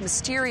the most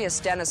mysterious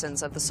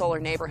denizens of the solar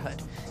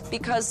neighborhood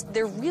because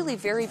they're really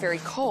very, very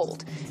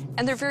cold.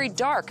 And they're very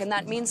dark, and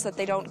that means that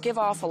they don't give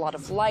off a lot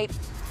of light,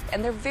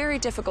 and they're very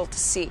difficult to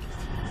see.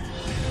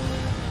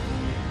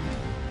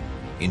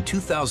 In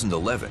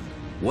 2011,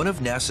 one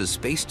of NASA's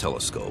space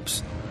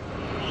telescopes,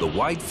 the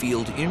Wide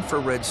Field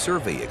Infrared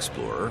Survey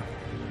Explorer,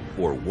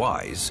 or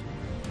WISE,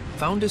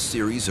 found a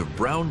series of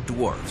brown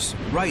dwarfs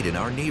right in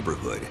our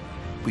neighborhood,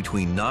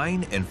 between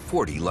 9 and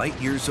 40 light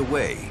years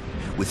away,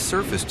 with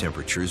surface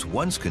temperatures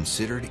once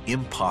considered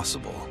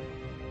impossible.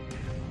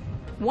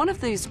 One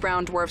of these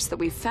brown dwarfs that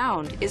we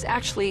found is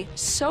actually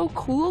so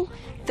cool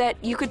that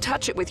you could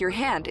touch it with your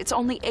hand. It's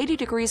only 80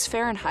 degrees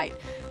Fahrenheit,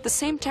 the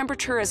same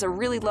temperature as a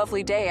really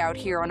lovely day out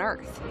here on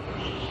Earth.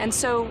 And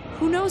so,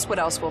 who knows what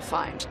else we'll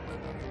find?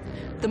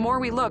 The more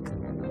we look,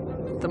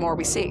 the more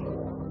we see.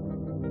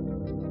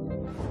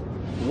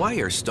 Why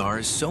are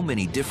stars so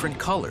many different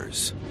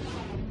colors?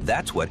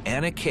 That's what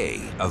Anna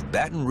Kay of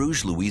Baton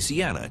Rouge,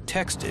 Louisiana,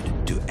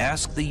 texted to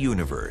ask the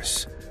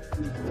universe.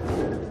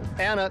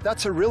 Anna,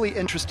 that's a really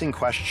interesting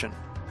question.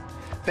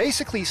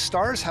 Basically,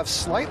 stars have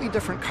slightly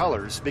different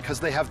colors because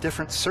they have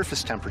different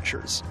surface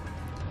temperatures.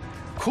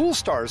 Cool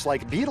stars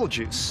like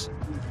Betelgeuse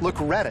look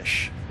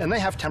reddish, and they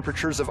have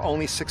temperatures of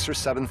only 6,000 or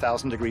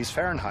 7,000 degrees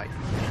Fahrenheit.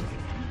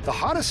 The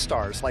hottest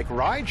stars like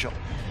Rigel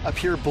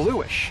appear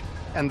bluish,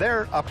 and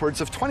they're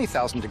upwards of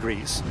 20,000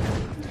 degrees.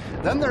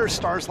 Then there are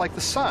stars like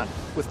the Sun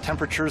with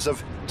temperatures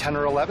of 10,000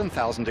 or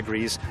 11,000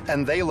 degrees,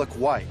 and they look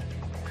white.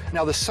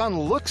 Now, the Sun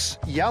looks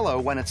yellow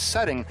when it's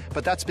setting,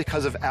 but that's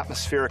because of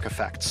atmospheric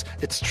effects.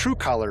 Its true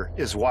color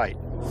is white.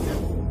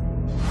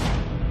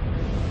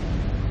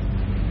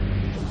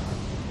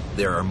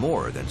 There are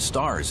more than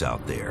stars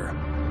out there.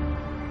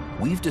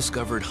 We've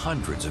discovered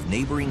hundreds of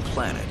neighboring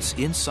planets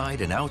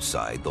inside and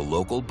outside the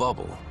local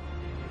bubble.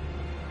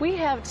 We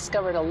have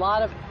discovered a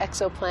lot of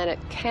exoplanet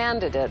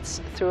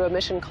candidates through a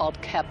mission called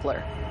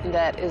Kepler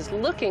that is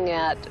looking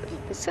at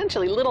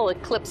essentially little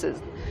eclipses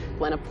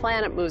when a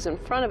planet moves in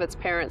front of its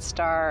parent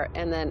star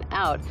and then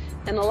out,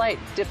 and the light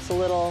dips a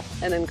little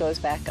and then goes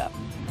back up.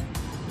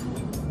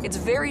 It's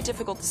very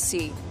difficult to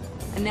see,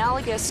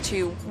 analogous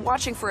to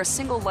watching for a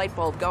single light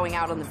bulb going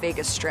out on the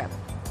Vegas Strip.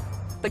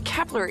 But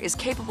Kepler is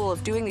capable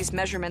of doing these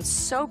measurements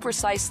so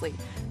precisely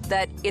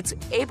that it's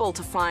able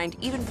to find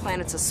even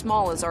planets as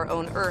small as our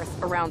own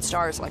Earth around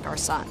stars like our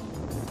Sun.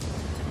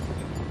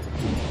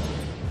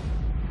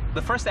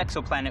 The first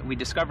exoplanet we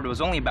discovered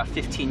was only about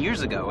 15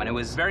 years ago, and it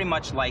was very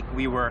much like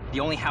we were the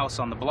only house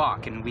on the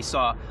block, and we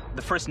saw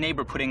the first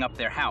neighbor putting up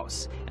their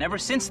house. And ever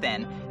since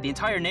then, the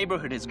entire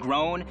neighborhood has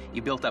grown.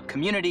 You built up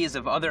communities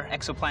of other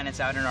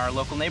exoplanets out in our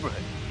local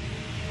neighborhood.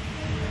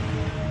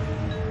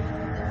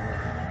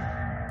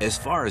 As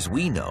far as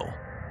we know,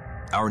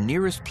 our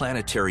nearest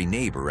planetary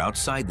neighbor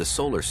outside the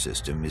solar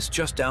system is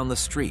just down the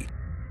street,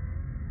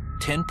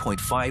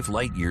 10.5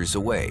 light years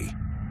away,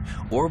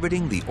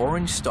 orbiting the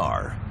orange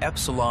star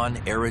Epsilon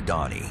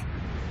Eridani.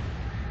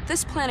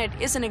 This planet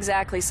isn't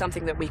exactly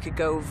something that we could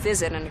go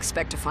visit and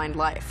expect to find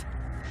life.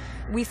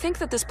 We think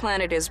that this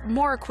planet is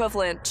more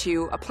equivalent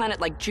to a planet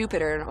like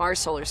Jupiter in our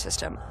solar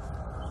system,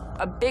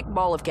 a big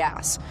ball of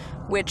gas,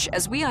 which,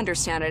 as we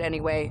understand it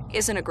anyway,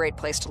 isn't a great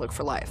place to look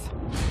for life.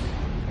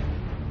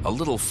 A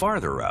little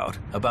farther out,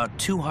 about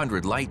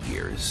 200 light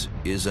years,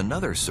 is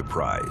another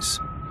surprise.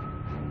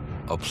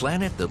 A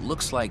planet that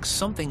looks like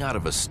something out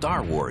of a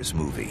Star Wars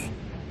movie.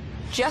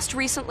 Just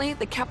recently,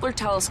 the Kepler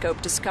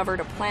telescope discovered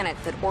a planet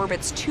that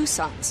orbits two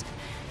suns,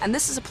 and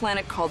this is a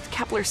planet called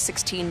Kepler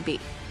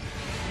 16b.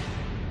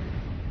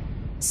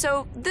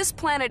 So this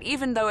planet,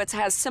 even though it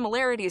has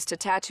similarities to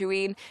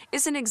Tatooine,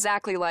 isn't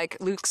exactly like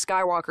Luke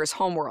Skywalker's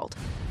homeworld.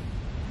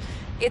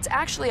 It's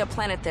actually a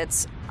planet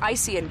that's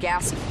icy and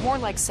gassy, more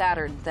like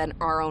Saturn than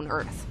our own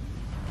Earth.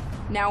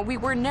 Now, we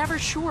were never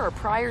sure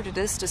prior to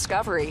this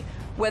discovery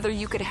whether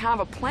you could have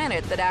a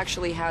planet that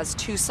actually has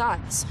two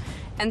suns.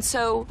 And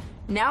so,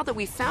 now that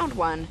we've found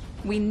one,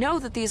 we know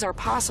that these are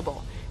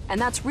possible. And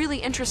that's really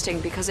interesting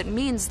because it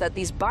means that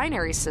these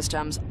binary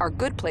systems are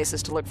good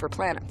places to look for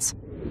planets.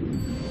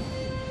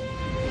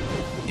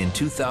 In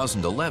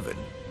 2011,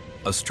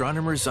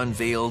 astronomers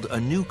unveiled a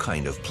new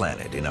kind of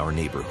planet in our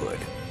neighborhood,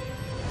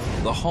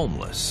 the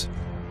homeless.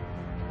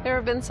 There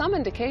have been some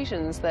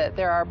indications that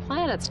there are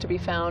planets to be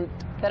found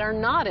that are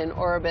not in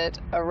orbit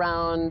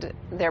around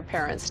their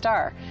parent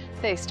star.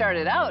 They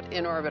started out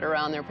in orbit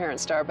around their parent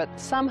star, but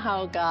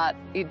somehow got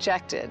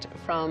ejected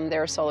from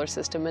their solar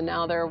system, and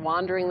now they're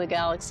wandering the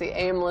galaxy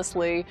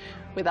aimlessly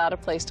without a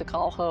place to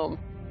call home.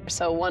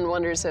 So one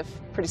wonders if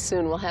pretty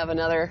soon we'll have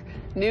another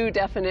new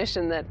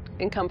definition that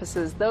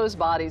encompasses those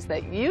bodies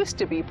that used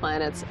to be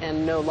planets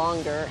and no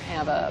longer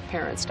have a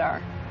parent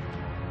star.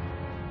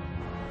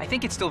 I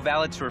think it's still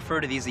valid to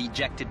refer to these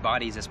ejected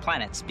bodies as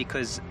planets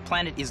because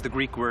planet is the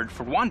Greek word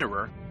for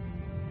wanderer,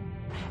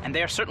 and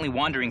they are certainly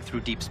wandering through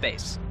deep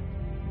space.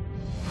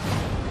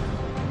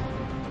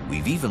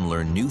 we've even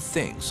learned new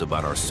things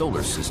about our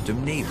solar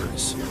system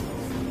neighbors.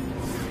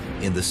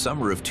 In the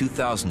summer of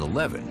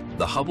 2011,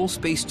 the Hubble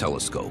Space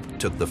Telescope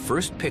took the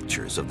first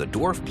pictures of the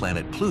dwarf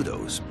planet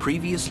Pluto's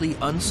previously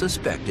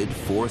unsuspected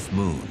fourth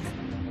moon.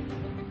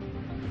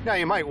 Now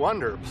you might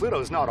wonder,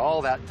 Pluto's not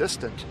all that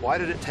distant. Why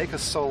did it take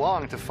us so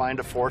long to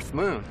find a fourth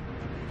moon?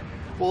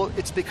 Well,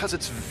 it's because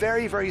it's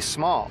very, very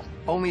small,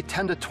 only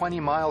 10 to 20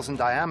 miles in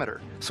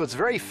diameter. So it's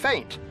very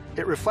faint.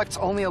 It reflects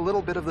only a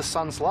little bit of the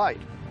sun's light.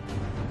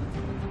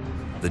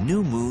 The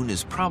new moon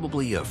is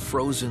probably a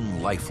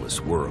frozen,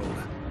 lifeless world,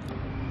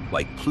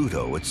 like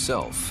Pluto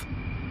itself.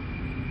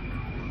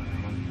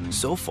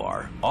 So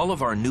far, all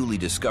of our newly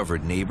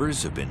discovered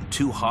neighbors have been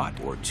too hot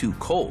or too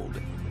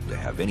cold to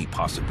have any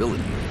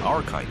possibility of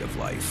our kind of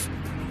life.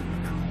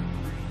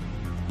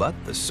 But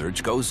the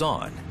search goes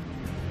on.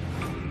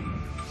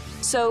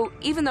 So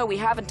even though we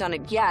haven't done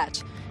it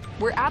yet,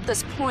 we're at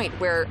this point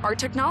where our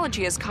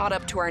technology has caught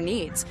up to our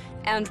needs,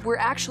 and we're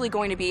actually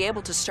going to be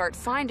able to start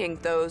finding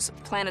those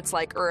planets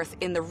like Earth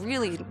in the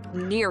really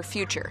near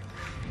future.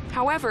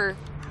 However,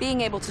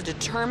 being able to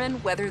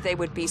determine whether they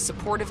would be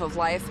supportive of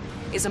life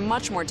is a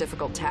much more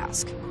difficult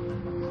task.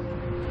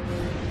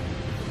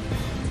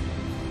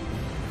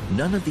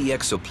 None of the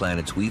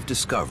exoplanets we've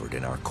discovered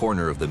in our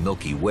corner of the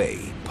Milky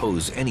Way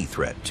pose any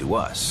threat to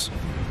us.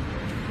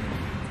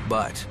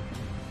 But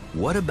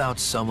what about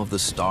some of the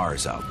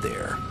stars out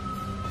there?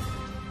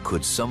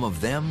 Could some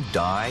of them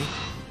die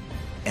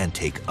and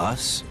take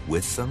us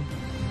with them?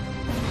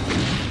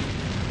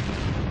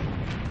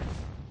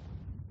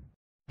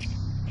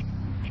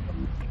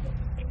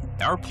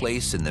 Our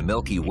place in the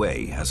Milky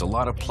Way has a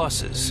lot of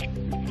pluses.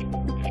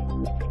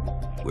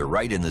 We're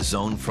right in the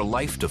zone for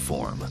life to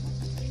form.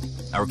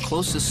 Our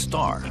closest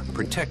star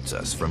protects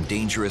us from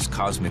dangerous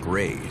cosmic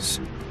rays.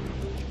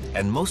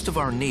 And most of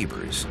our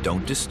neighbors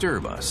don't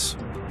disturb us.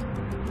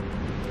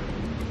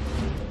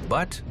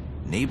 But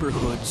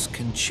neighborhoods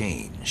can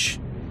change.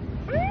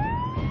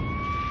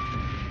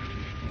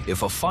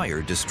 If a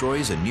fire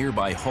destroys a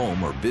nearby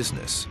home or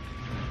business,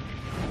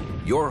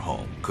 your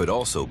home could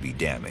also be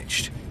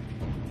damaged.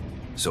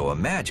 So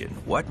imagine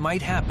what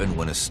might happen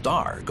when a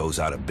star goes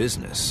out of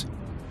business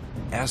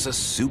as a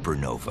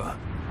supernova.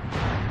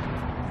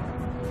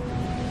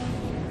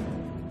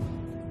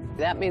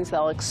 That means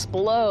they'll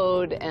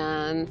explode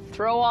and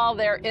throw all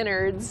their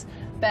innards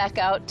back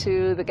out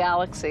to the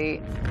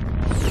galaxy.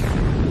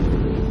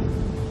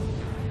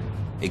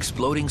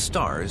 Exploding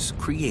stars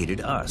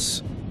created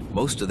us,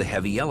 most of the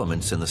heavy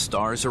elements in the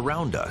stars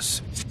around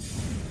us,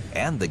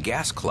 and the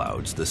gas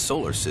clouds the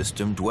solar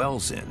system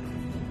dwells in.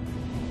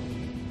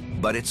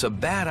 But it's a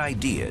bad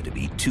idea to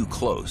be too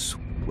close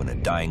when a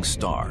dying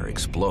star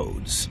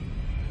explodes.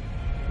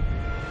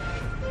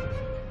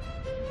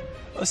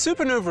 A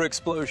supernova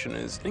explosion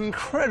is an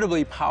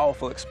incredibly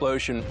powerful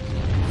explosion.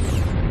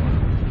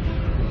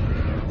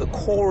 The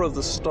core of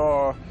the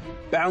star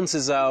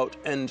bounces out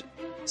and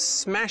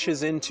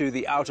smashes into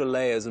the outer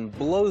layers and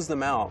blows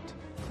them out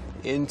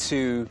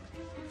into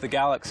the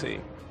galaxy.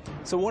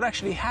 So what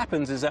actually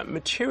happens is that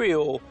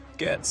material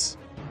gets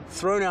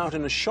thrown out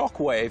in a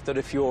shock wave that,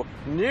 if you're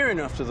near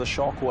enough to the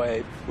shock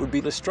wave, would be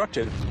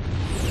destructive.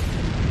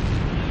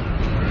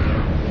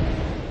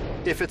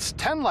 If it's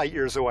 10 light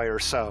years away or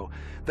so,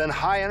 then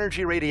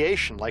high-energy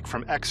radiation, like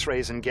from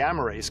X-rays and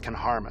gamma rays, can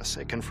harm us.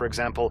 It can, for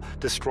example,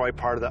 destroy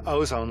part of the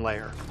ozone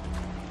layer.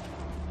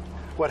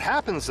 What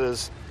happens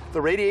is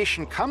the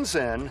radiation comes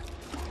in,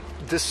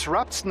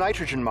 disrupts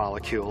nitrogen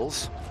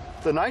molecules.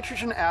 The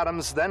nitrogen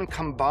atoms then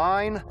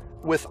combine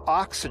with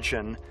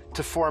oxygen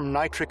to form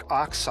nitric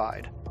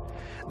oxide.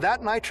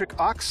 That nitric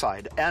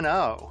oxide,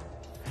 NO,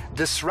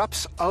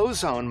 disrupts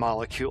ozone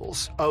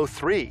molecules,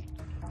 O3,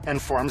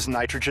 and forms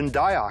nitrogen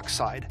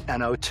dioxide,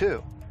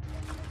 NO2.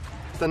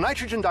 The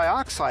nitrogen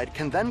dioxide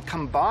can then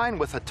combine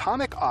with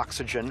atomic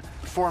oxygen,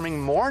 forming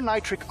more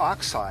nitric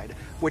oxide,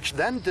 which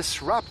then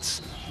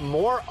disrupts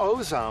more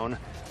ozone,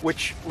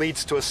 which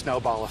leads to a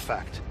snowball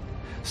effect.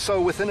 So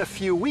within a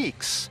few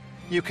weeks,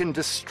 you can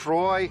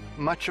destroy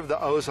much of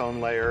the ozone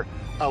layer,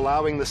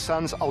 allowing the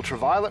sun's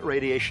ultraviolet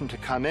radiation to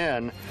come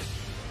in,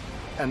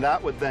 and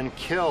that would then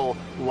kill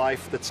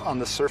life that's on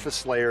the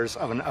surface layers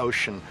of an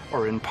ocean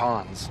or in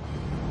ponds.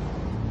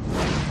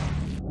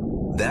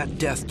 That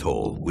death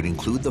toll would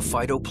include the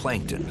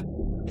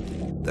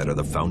phytoplankton that are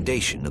the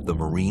foundation of the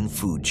marine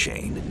food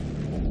chain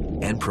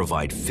and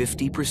provide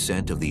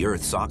 50% of the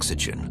Earth's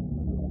oxygen.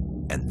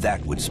 And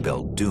that would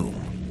spell doom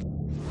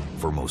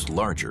for most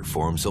larger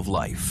forms of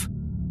life,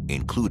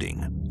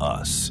 including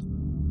us.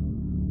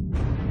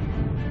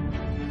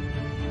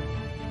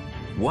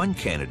 One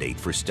candidate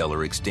for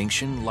stellar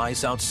extinction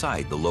lies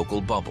outside the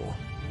local bubble,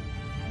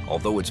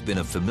 although it's been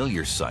a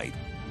familiar sight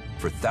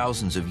for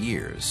thousands of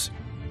years.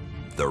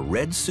 The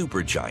red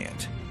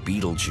supergiant,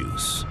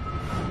 Betelgeuse.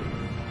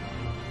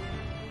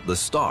 The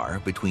star,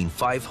 between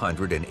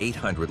 500 and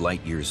 800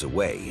 light years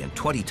away and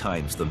 20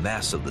 times the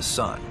mass of the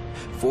Sun,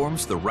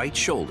 forms the right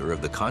shoulder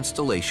of the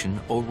constellation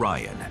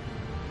Orion.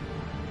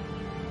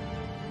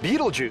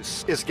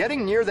 Betelgeuse is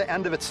getting near the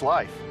end of its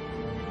life.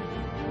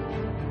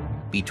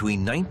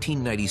 Between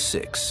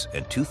 1996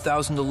 and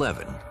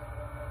 2011,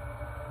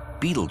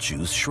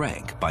 Betelgeuse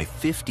shrank by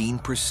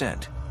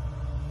 15%.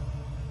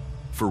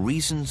 For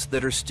reasons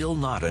that are still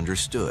not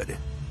understood.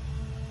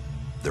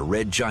 The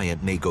red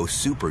giant may go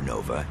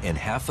supernova in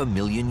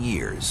 500,000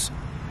 years,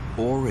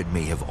 or it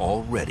may have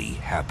already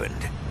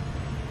happened.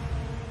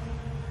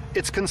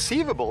 It's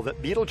conceivable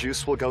that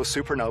Betelgeuse will go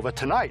supernova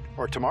tonight,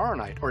 or tomorrow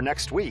night, or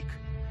next week.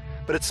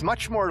 But it's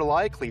much more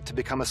likely to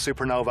become a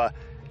supernova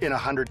in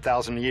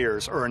 100,000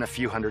 years or in a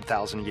few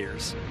 100,000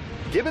 years.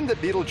 Given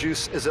that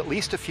Betelgeuse is at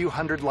least a few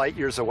hundred light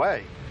years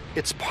away,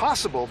 it's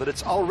possible that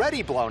it's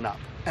already blown up,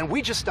 and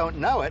we just don't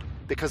know it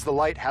because the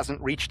light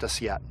hasn't reached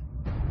us yet.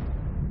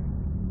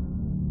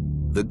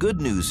 The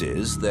good news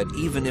is that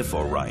even if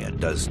Orion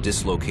does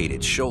dislocate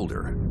its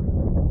shoulder,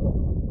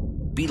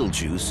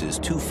 Betelgeuse is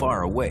too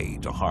far away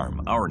to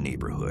harm our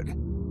neighborhood.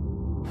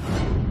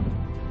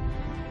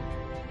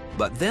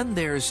 But then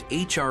there's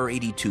HR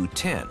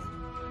 8210,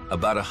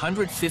 about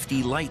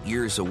 150 light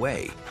years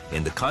away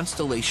in the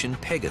constellation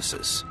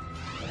Pegasus.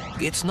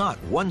 It's not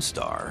one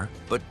star,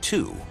 but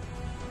two,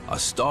 a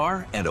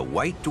star and a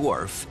white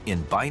dwarf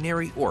in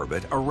binary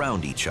orbit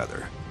around each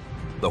other.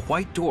 The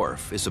white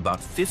dwarf is about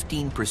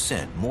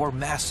 15% more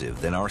massive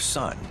than our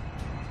sun,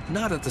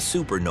 not at the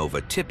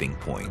supernova tipping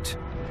point,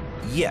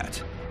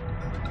 yet.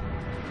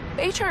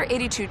 HR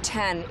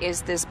 8210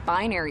 is this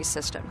binary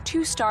system,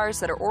 two stars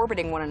that are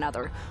orbiting one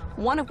another,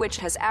 one of which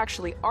has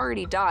actually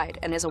already died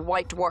and is a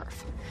white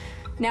dwarf.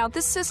 Now,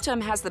 this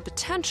system has the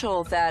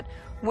potential that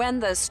when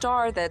the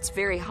star that's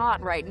very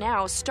hot right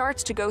now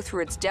starts to go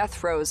through its death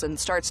throes and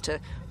starts to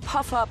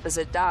puff up as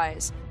it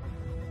dies,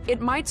 it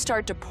might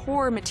start to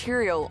pour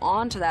material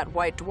onto that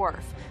white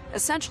dwarf.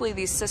 Essentially,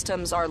 these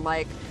systems are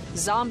like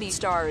zombie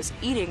stars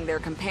eating their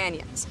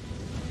companions.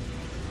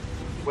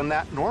 When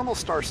that normal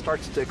star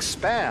starts to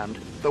expand,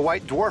 the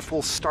white dwarf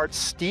will start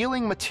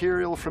stealing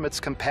material from its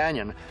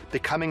companion,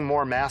 becoming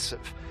more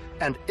massive.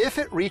 And if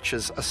it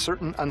reaches a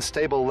certain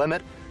unstable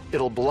limit,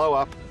 it'll blow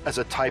up as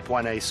a Type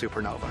 1a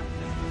supernova.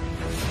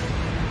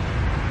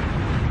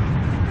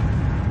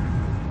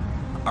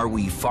 Are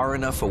we far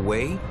enough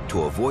away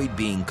to avoid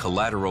being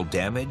collateral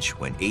damage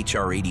when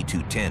HR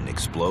 8210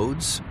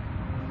 explodes?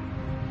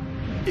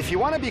 If you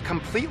want to be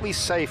completely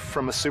safe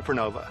from a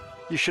supernova,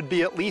 you should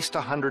be at least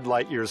 100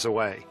 light years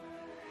away.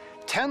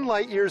 10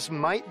 light years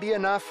might be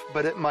enough,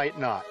 but it might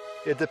not.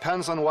 It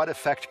depends on what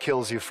effect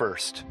kills you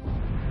first.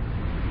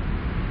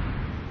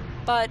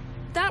 But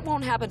that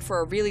won't happen for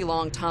a really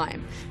long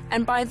time.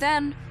 And by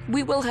then,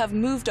 we will have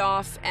moved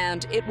off,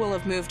 and it will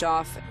have moved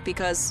off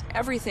because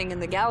everything in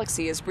the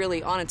galaxy is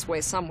really on its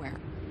way somewhere.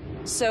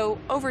 So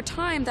over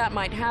time, that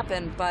might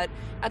happen, but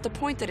at the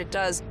point that it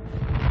does,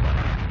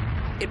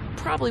 it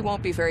probably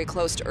won't be very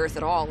close to Earth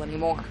at all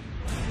anymore.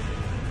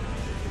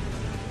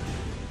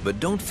 But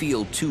don't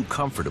feel too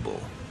comfortable.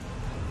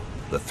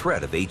 The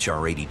threat of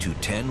HR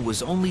 8210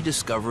 was only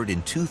discovered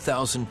in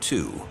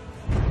 2002.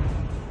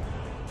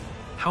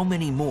 How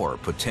many more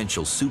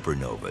potential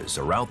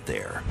supernovas are out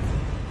there?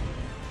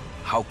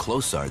 How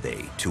close are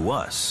they to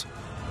us?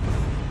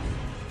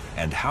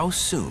 And how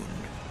soon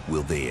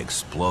will they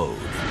explode?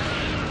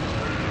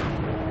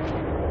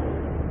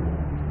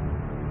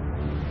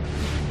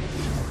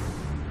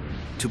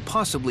 To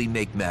possibly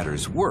make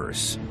matters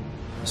worse,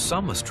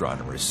 some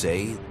astronomers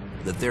say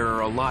that there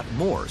are a lot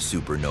more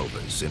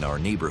supernovas in our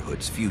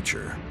neighborhood's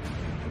future.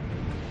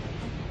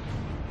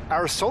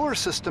 Our solar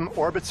system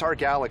orbits our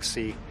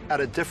galaxy at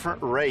a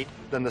different rate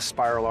than the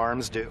spiral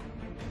arms do.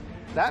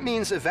 That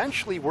means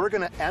eventually we're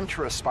going to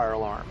enter a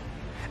spiral arm.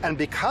 And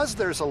because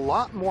there's a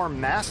lot more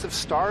massive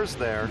stars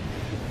there,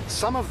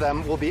 some of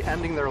them will be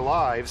ending their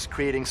lives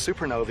creating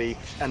supernovae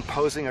and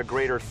posing a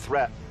greater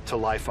threat to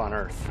life on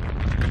Earth.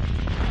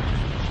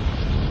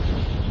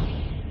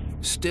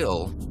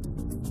 Still,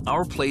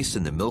 our place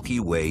in the Milky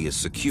Way is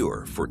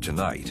secure for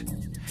tonight,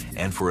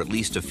 and for at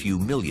least a few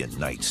million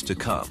nights to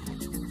come.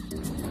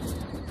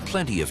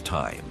 Plenty of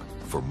time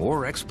for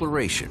more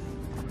exploration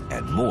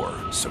and more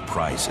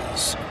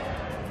surprises.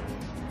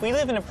 We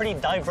live in a pretty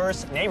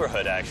diverse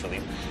neighborhood, actually,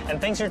 and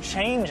things are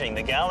changing.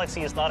 The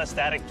galaxy is not a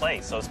static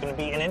place, so it's going to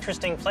be an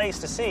interesting place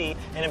to see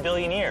in a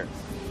billion years.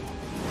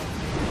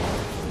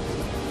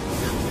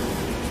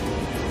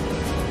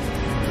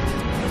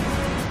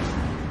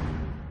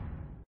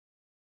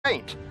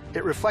 Faint.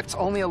 It reflects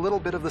only a little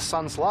bit of the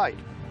sun's light.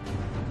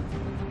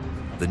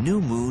 The new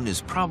moon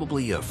is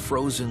probably a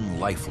frozen,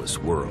 lifeless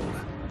world,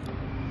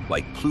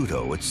 like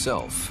Pluto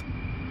itself.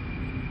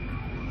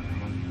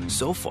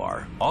 So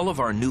far, all of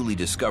our newly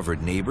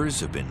discovered neighbors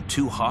have been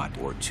too hot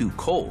or too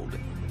cold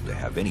to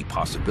have any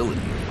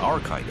possibility of our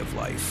kind of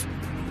life.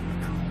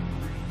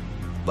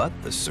 But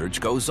the search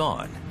goes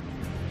on.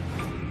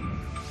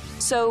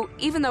 So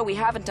even though we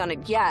haven't done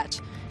it yet,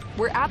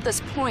 we're at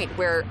this point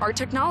where our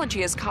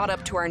technology has caught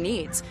up to our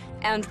needs,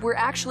 and we're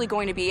actually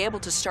going to be able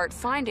to start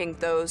finding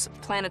those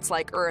planets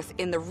like Earth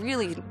in the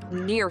really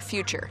near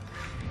future.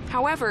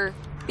 However,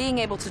 being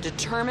able to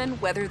determine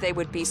whether they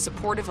would be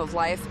supportive of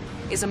life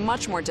is a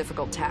much more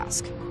difficult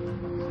task.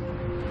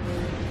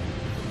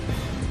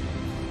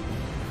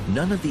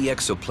 None of the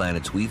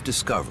exoplanets we've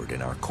discovered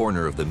in our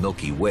corner of the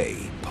Milky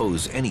Way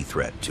pose any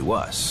threat to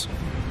us.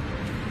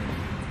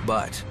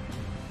 But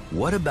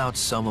what about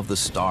some of the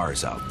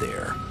stars out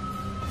there?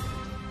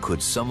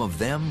 Could some of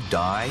them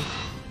die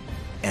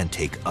and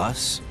take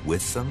us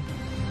with them?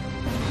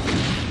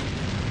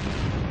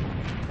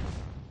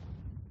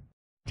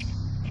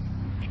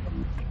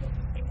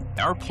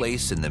 Our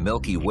place in the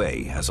Milky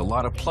Way has a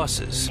lot of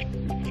pluses.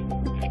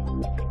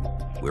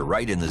 We're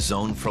right in the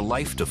zone for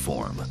life to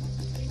form.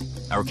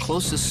 Our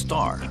closest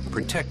star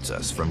protects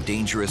us from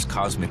dangerous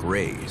cosmic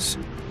rays,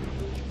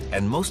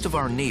 and most of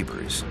our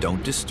neighbors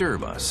don't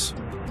disturb us.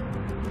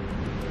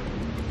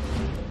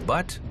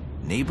 But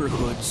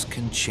neighborhoods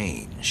can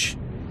change.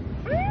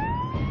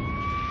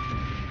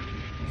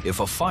 If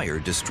a fire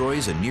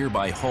destroys a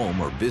nearby home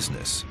or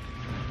business,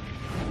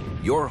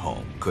 your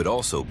home could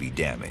also be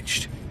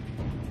damaged.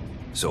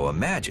 So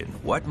imagine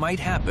what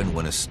might happen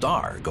when a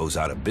star goes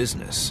out of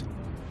business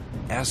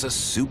as a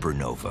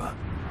supernova.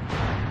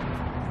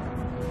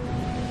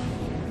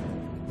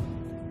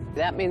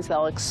 That means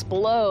they'll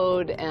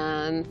explode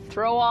and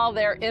throw all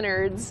their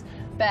innards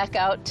back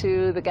out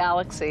to the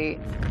galaxy.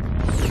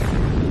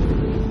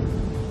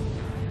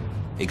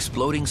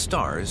 Exploding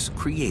stars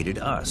created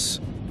us,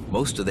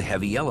 most of the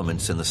heavy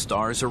elements in the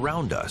stars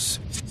around us,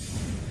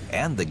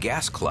 and the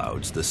gas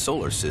clouds the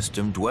solar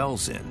system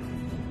dwells in.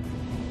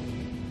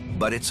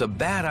 But it's a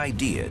bad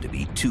idea to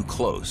be too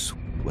close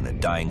when a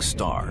dying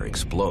star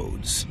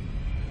explodes.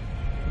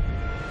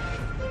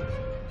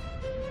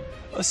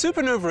 A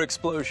supernova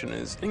explosion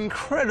is an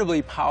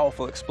incredibly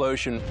powerful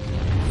explosion.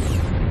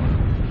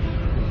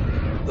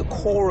 The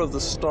core of the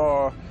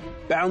star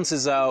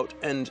bounces out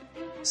and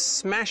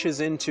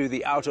smashes into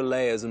the outer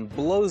layers and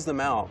blows them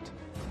out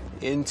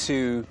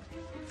into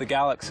the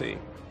galaxy.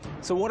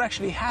 So what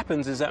actually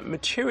happens is that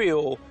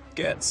material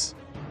gets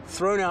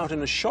thrown out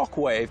in a shock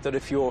wave that,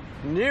 if you're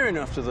near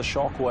enough to the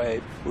shock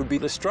wave, would be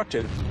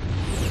destructive.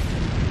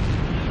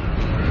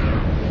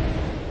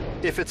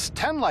 If it's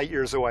 10 light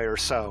years away or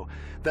so,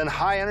 then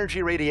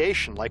high-energy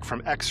radiation, like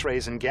from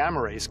X-rays and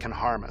gamma rays, can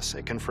harm us.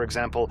 It can, for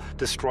example,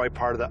 destroy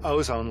part of the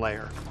ozone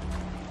layer.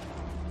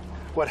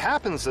 What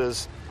happens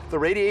is the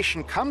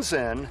radiation comes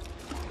in,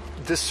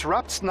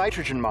 disrupts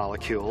nitrogen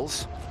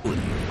molecules.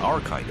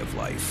 Our kind of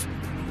life.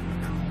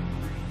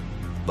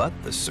 But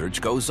the search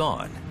goes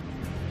on.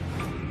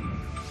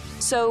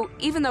 So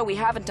even though we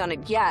haven't done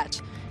it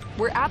yet,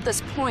 we're at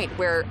this point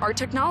where our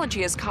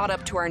technology has caught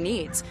up to our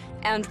needs,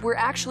 and we're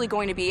actually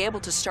going to be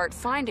able to start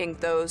finding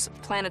those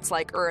planets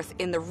like Earth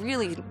in the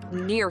really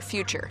near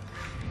future.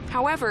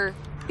 However,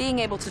 being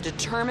able to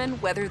determine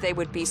whether they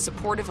would be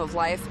supportive of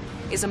life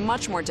is a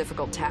much more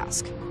difficult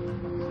task.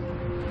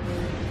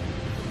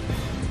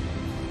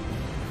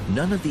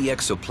 None of the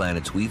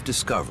exoplanets we've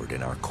discovered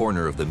in our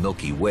corner of the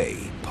Milky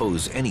Way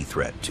pose any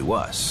threat to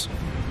us.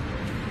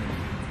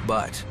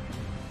 But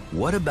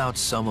what about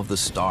some of the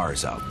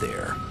stars out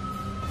there?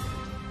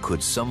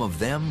 Could some of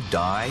them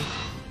die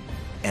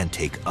and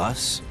take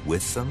us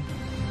with them?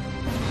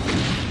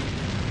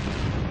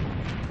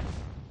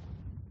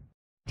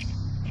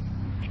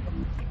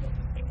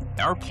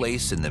 Our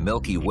place in the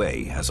Milky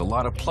Way has a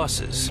lot of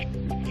pluses.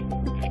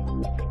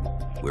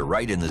 We're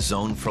right in the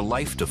zone for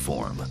life to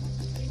form.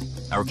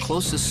 Our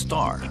closest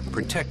star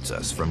protects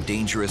us from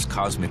dangerous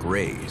cosmic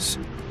rays,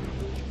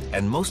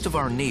 and most of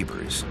our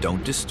neighbors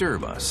don't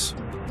disturb us.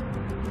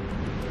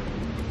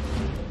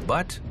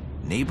 But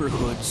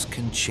neighborhoods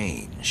can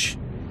change.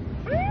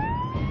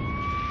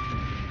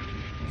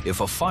 If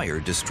a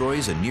fire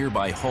destroys a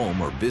nearby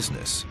home or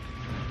business,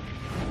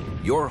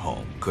 your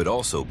home could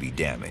also be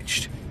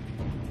damaged.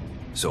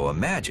 So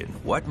imagine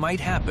what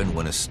might happen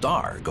when a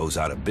star goes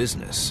out of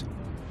business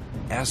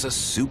as a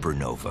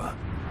supernova.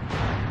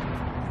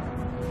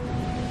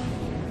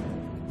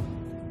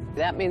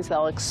 That means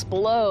they'll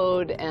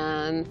explode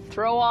and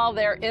throw all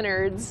their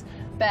innards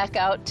back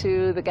out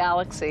to the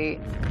galaxy.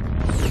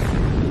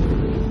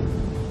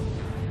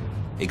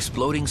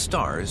 Exploding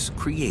stars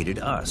created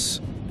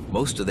us,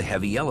 most of the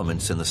heavy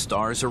elements in the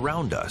stars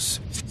around us,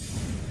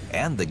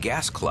 and the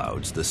gas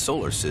clouds the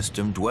solar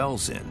system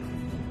dwells in.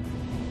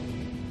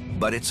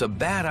 But it's a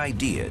bad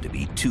idea to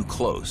be too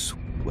close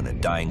when a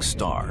dying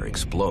star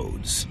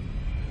explodes.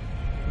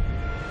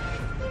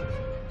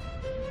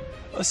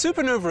 A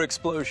supernova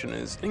explosion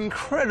is an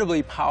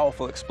incredibly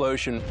powerful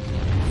explosion.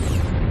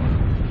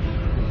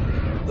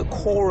 The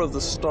core of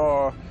the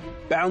star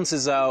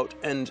bounces out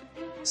and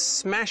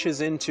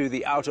smashes into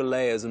the outer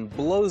layers and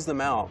blows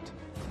them out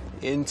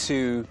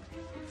into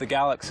the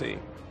galaxy.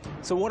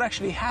 So what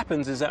actually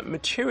happens is that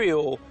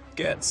material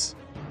gets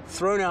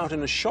thrown out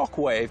in a shock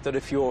wave that,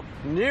 if you're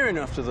near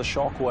enough to the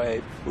shock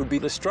wave, would be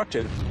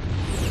destructive.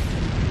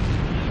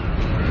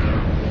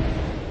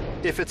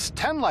 If it's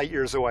 10 light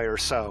years away or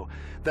so,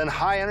 then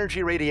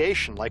high-energy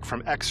radiation, like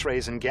from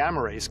X-rays and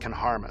gamma rays, can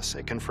harm us.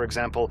 It can, for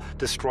example,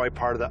 destroy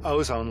part of the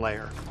ozone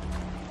layer.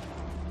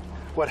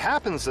 What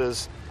happens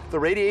is the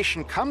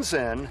radiation comes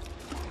in,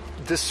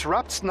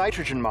 disrupts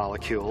nitrogen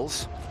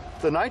molecules.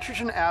 The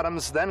nitrogen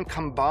atoms then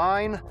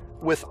combine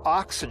with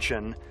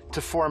oxygen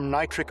to form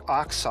nitric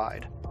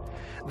oxide.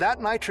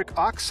 That nitric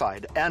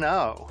oxide,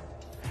 NO,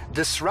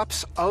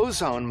 disrupts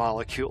ozone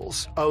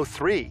molecules,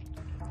 O3,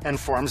 and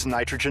forms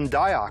nitrogen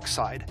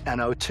dioxide,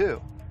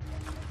 NO2.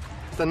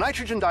 The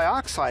nitrogen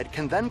dioxide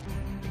can then...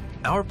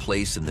 Our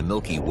place in the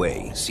Milky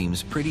Way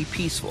seems pretty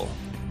peaceful.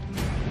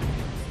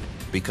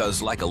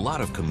 Because like a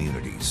lot of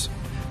communities,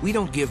 we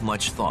don't give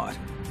much thought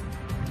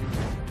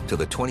to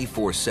the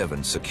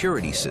 24/7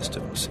 security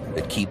systems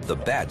that keep the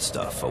bad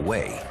stuff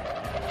away.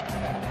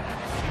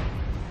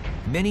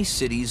 Many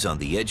cities on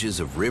the edges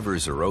of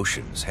rivers or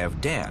oceans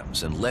have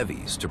dams and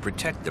levees to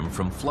protect them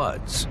from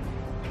floods.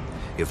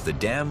 If the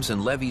dams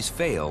and levees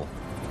fail,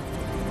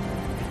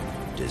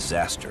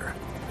 disaster.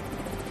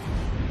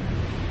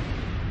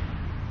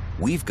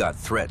 We've got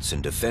threats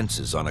and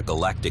defenses on a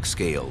galactic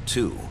scale,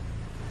 too.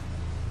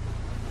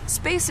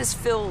 Space is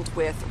filled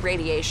with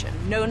radiation,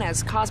 known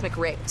as cosmic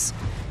rays.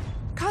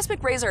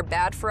 Cosmic rays are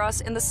bad for us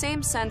in the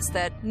same sense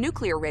that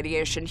nuclear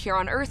radiation here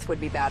on Earth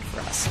would be bad for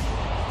us.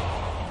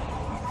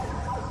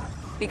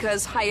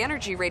 Because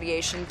high-energy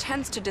radiation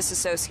tends to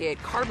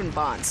disassociate carbon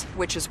bonds,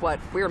 which is what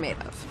we're made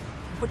of.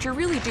 What you're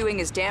really doing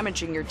is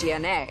damaging your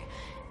DNA,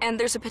 and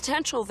there's a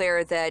potential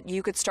there that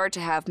you could start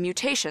to have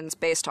mutations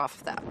based off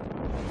of that.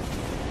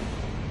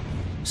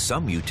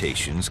 Some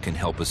mutations can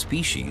help a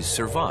species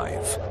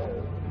survive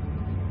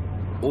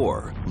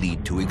or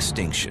lead to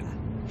extinction.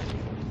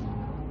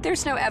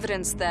 There's no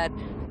evidence that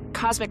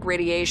cosmic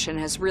radiation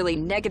has really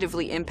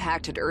negatively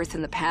impacted Earth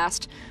in the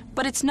past,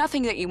 but it's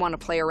nothing that you want to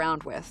play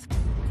around with.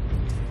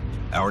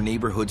 Our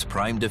neighborhood's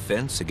prime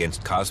defense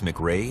against cosmic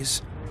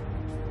rays?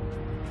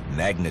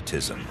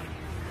 Magnetism.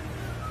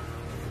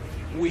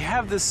 We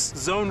have this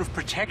zone of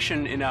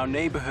protection in our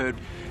neighborhood.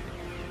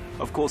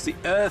 Of course, the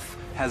Earth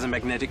has a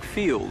magnetic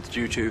field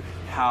due to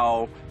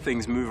how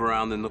things move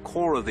around in the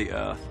core of the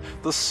Earth.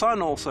 The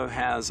Sun also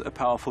has a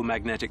powerful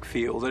magnetic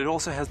field, and it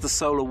also has the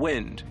solar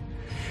wind.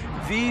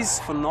 These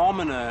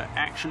phenomena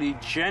actually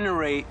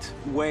generate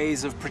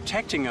ways of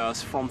protecting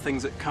us from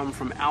things that come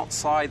from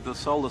outside the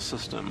solar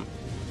system.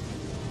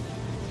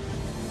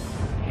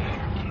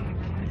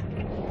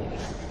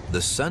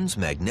 The Sun's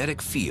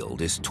magnetic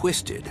field is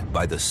twisted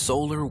by the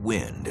solar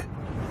wind.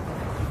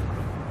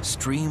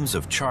 Streams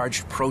of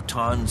charged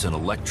protons and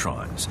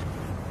electrons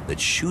that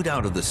shoot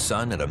out of the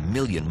Sun at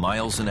 1,000,000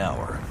 miles an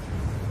hour.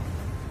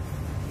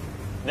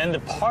 Then the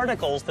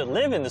particles that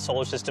live in the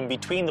solar system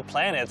between the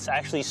planets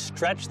actually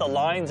stretch the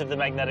lines of the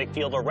magnetic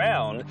field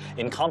around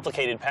in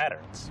complicated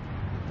patterns.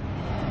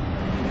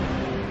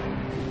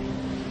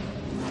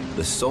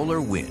 The solar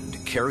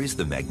wind carries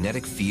the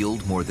magnetic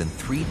field more than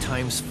 3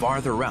 times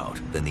farther out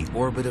than the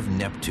orbit of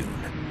Neptune.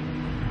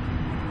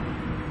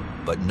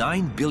 But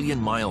 9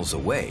 billion miles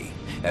away,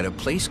 at a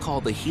place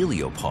called the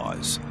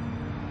heliopause,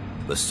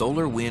 the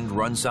solar wind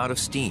runs out of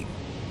steam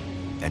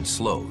and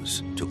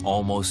slows to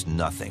almost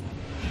nothing.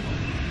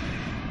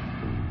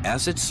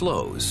 As it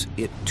slows,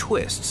 it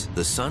twists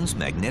the Sun's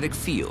magnetic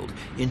field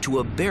into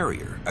a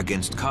barrier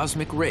against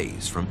cosmic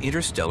rays from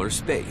interstellar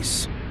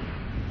space.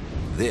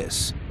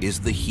 This is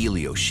the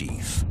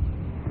heliosheath.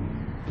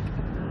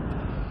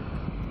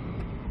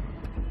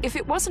 If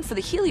it wasn't for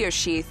the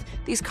heliosheath,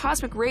 these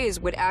cosmic rays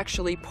would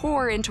actually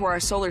pour into our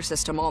solar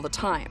system all the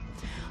time.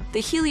 The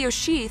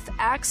heliosheath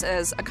acts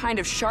as a kind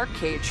of shark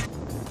cage.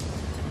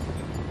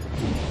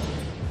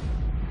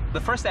 The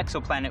first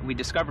exoplanet we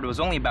discovered was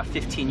only about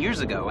 15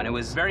 years ago, and it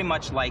was very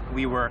much like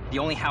we were the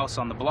only house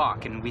on the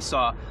block, and we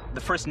saw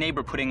the first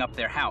neighbor putting up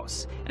their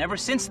house. And ever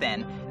since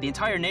then, the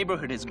entire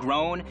neighborhood has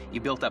grown.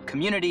 You built up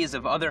communities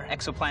of other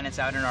exoplanets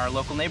out in our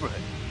local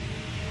neighborhood.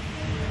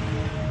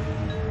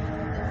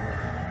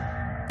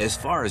 As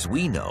far as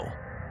we know,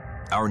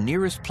 our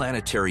nearest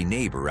planetary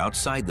neighbor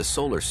outside the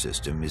solar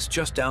system is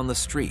just down the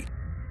street,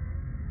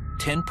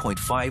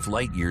 10.5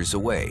 light years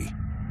away,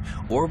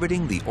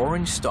 orbiting the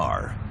orange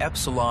star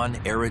Epsilon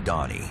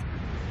Eridani.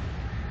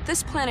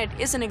 This planet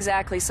isn't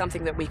exactly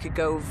something that we could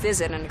go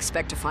visit and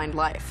expect to find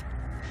life.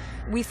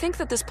 We think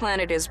that this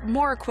planet is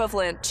more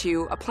equivalent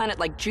to a planet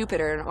like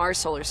Jupiter in our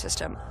solar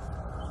system,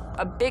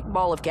 a big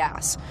ball of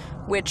gas,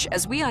 which,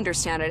 as we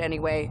understand it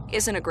anyway,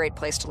 isn't a great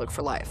place to look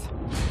for life.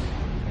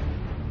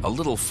 A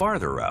little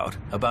farther out,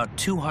 about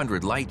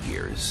 200 light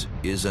years,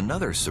 is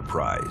another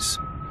surprise.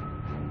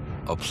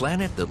 A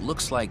planet that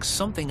looks like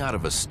something out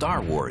of a Star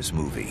Wars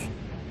movie.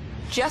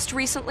 Just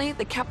recently,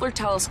 the Kepler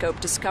telescope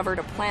discovered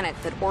a planet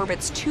that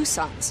orbits 2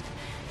 suns,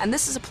 and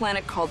this is a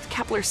planet called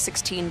Kepler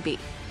 16b.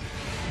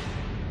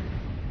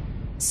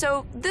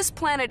 So this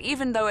planet,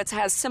 even though it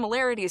has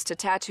similarities to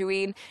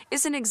Tatooine,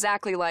 isn't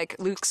exactly like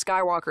Luke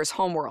Skywalker's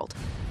homeworld.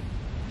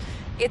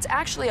 It's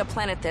actually a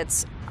planet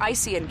that's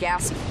icy and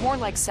gassy, more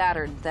like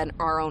Saturn than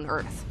our own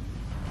Earth.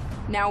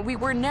 Now, we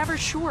were never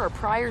sure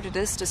prior to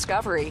this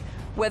discovery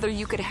whether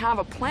you could have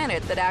a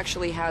planet that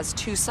actually has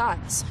 2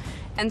 suns.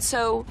 And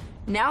so,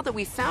 now that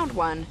we found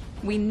one,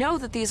 we know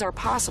that these are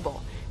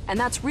possible. And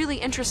that's really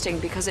interesting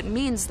because it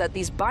means that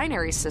these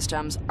binary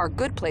systems are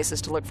good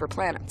places to look for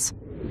planets.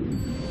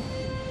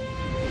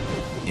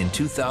 In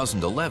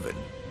 2011,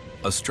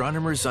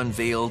 astronomers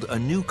unveiled a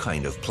new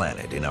kind of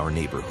planet in our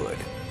neighborhood,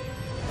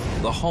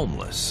 the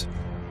homeless.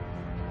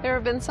 There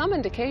have been some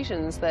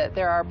indications that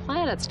there are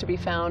planets to be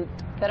found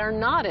that are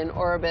not in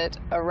orbit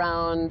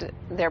around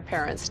their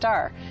parent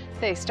star.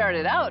 They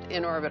started out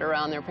in orbit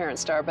around their parent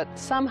star, but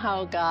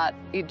somehow got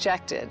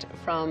ejected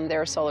from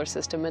their solar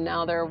system, and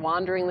now they're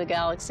wandering the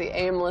galaxy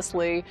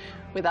aimlessly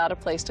without a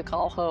place to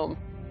call home.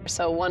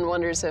 So one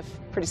wonders if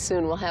pretty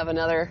soon we'll have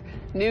another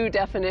new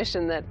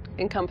definition that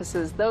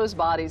encompasses those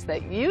bodies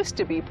that used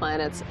to be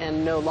planets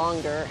and no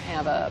longer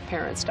have a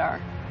parent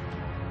star.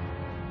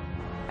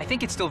 I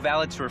think it's still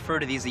valid to refer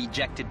to these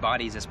ejected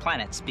bodies as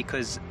planets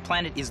because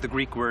planet is the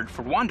Greek word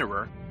for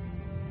wanderer,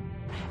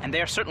 and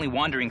they are certainly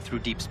wandering through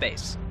deep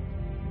space.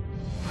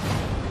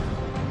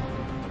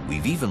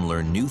 We've even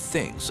learned new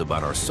things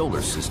about our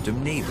solar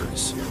system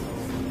neighbors.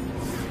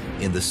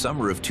 In the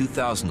summer of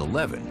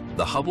 2011,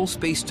 the Hubble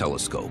Space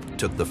Telescope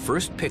took the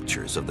first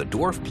pictures of the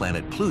dwarf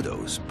planet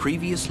Pluto's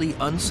previously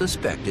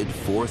unsuspected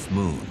fourth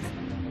moon.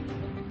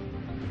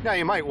 Now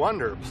you might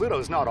wonder,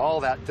 Pluto's not all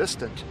that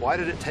distant. Why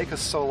did it take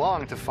us so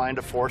long to find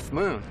a fourth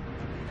moon?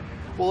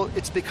 Well,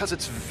 it's because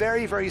it's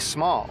very, very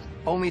small,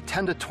 only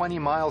 10 to 20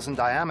 miles in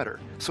diameter.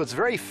 So it's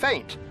very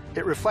faint.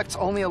 It reflects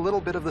only a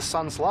little bit of the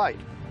sun's light.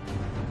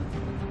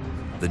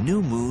 The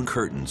new moon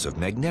curtains of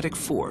magnetic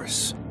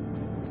force.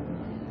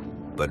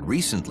 But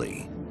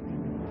recently,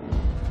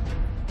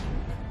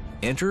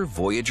 enter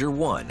Voyager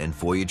 1 and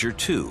Voyager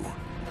 2,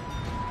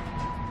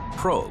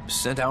 probes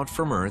sent out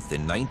from Earth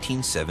in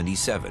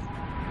 1977.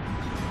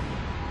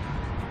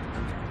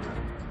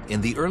 In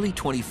the early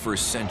 21st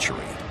century,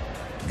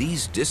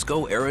 these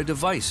disco-era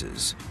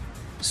devices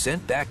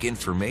sent back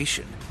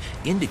information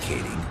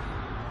indicating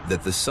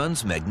that the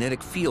sun's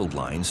magnetic field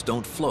lines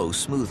don't flow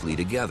smoothly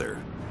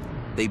together.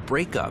 They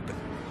break up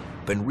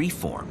and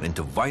reform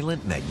into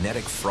violent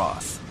magnetic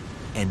froth,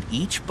 and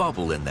each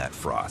bubble in that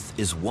froth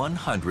is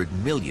 100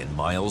 million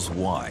miles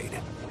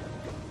wide.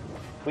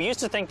 We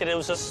used to think that it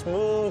was a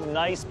smooth,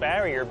 nice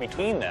barrier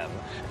between them,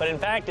 but in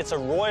fact it's a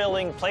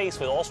roiling place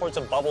with all sorts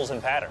of bubbles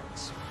and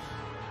patterns.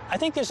 I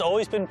think there's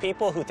always been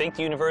people who think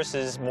the universe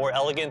is more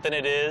elegant than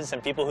it is,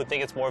 and people who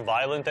think it's more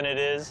violent than it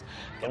is,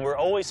 and we're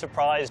always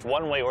surprised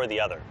one way or the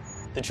other.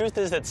 The truth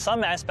is that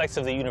some aspects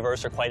of the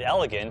universe are quite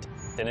elegant,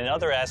 and in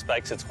other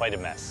aspects it's quite a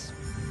mess.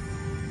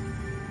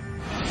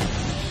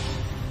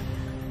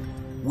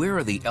 Where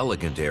are the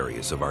elegant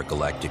areas of our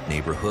galactic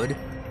neighborhood,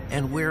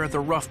 and where are the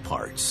rough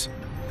parts?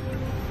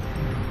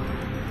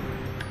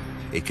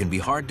 It can be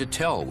hard to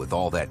tell with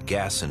all that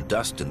gas and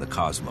dust in the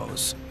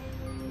cosmos.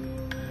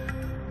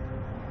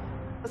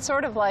 It's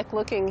sort of like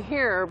looking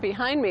here.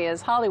 Behind me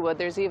is Hollywood.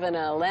 There's even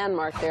a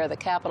landmark there, the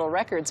Capitol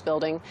Records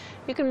building.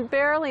 You can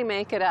barely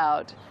make it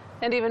out.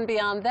 And even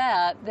beyond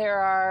that, there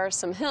are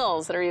some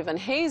hills that are even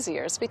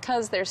hazier. It's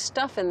because there's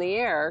stuff in the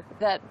air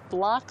that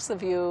blocks the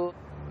view.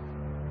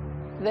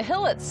 The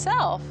hill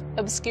itself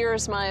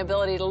obscures my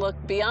ability to look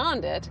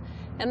beyond it,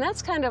 and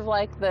that's kind of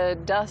like the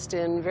dust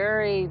in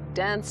very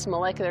dense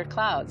molecular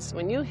clouds.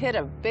 When you hit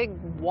a big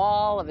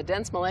wall of a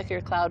dense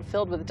molecular cloud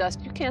filled with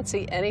dust, you can't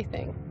see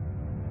anything.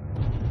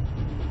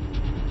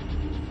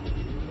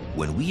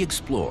 When we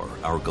explore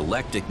our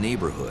galactic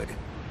neighborhood,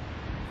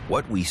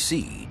 what we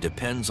see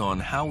depends on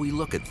how we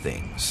look at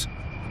things.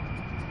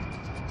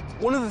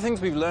 One of the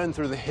things we've learned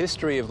through the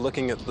history of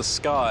looking at the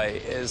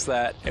sky is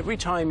that every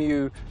time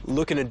you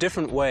look in a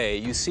different way,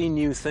 you see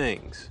new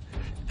things.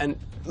 And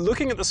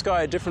looking at the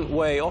sky a different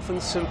way often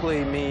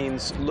simply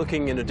means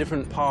looking in a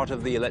different part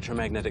of the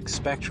electromagnetic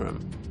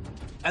spectrum.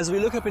 As we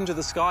look up into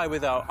the sky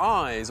with our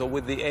eyes or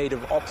with the aid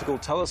of optical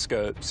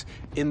telescopes,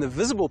 in the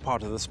visible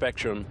part of the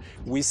spectrum,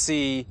 we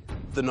see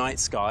the night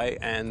sky,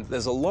 and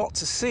there's a lot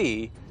to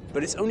see,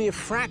 but it's only a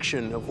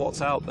fraction of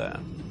what's out there.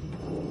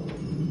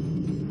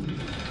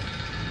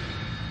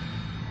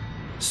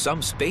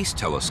 Some space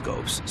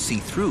telescopes see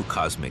through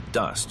cosmic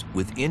dust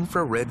with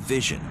infrared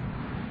vision,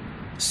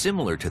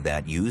 similar to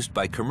that used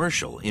by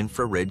commercial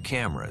infrared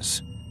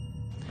cameras.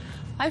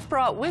 I've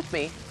brought with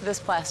me this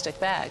plastic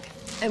bag,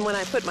 and when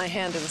I put my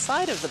hand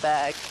inside of the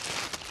bag,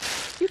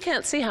 you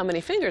can't see how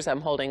many fingers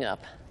I'm holding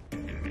up.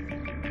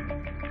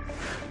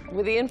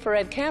 With the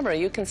infrared camera,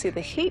 you can see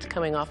the heat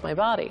coming off my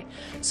body.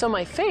 So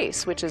my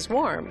face, which is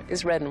warm,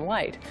 is red and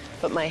white,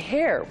 but my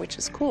hair, which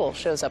is cool,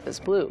 shows up as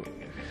blue.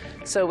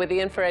 So with the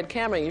infrared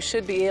camera, you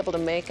should be able to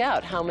make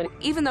out how many...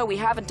 Even though we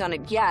haven't done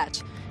it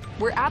yet,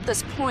 we're at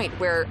this point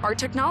where our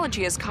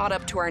technology has caught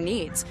up to our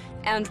needs,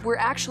 and we're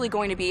actually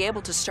going to be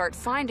able to start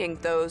finding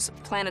those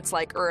planets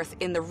like Earth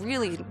in the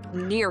really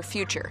near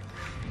future.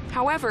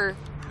 However,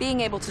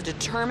 being able to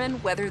determine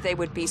whether they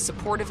would be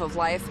supportive of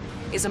life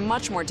is a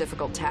much more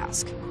difficult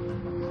task.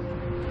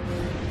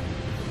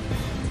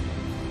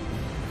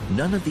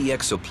 None of the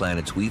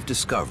exoplanets we've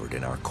discovered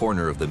in our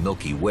corner of the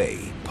Milky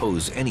Way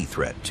pose any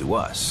threat to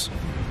us.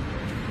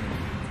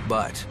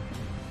 But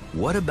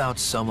what about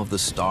some of the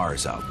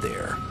stars out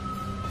there?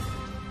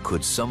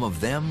 Could some of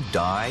them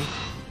die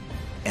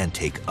and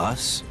take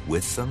us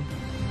with them?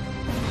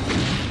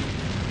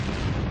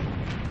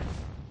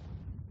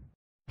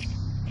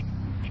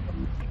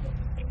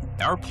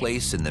 Our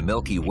place in the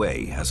Milky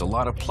Way has a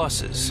lot of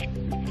pluses.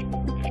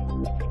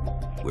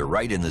 We're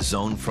right in the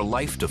zone for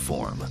life to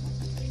form.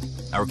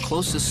 Our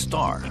closest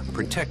star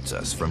protects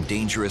us from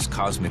dangerous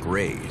cosmic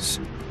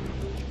rays.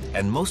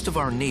 And most of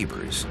our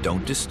neighbors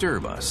don't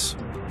disturb us.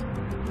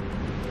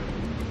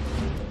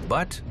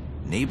 But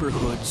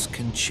neighborhoods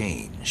can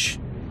change.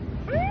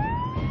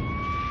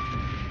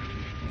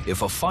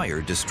 If a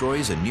fire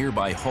destroys a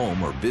nearby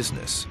home or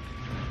business,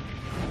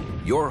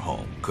 your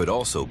home could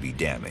also be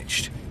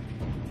damaged.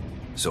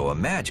 So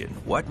imagine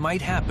what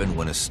might happen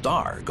when a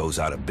star goes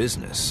out of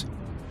business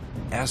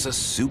as a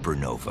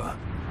supernova.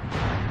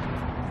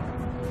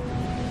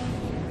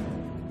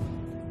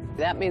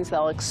 That means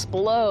they'll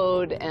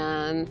explode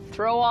and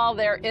throw all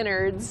their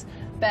innards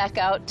back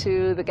out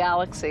to the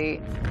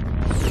galaxy.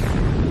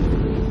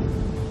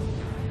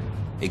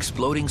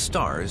 Exploding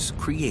stars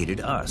created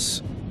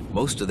us,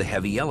 most of the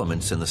heavy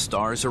elements in the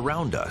stars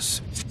around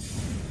us,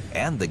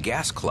 and the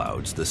gas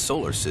clouds the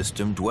solar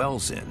system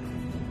dwells in.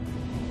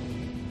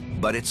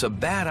 But it's a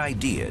bad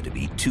idea to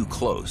be too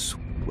close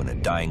when a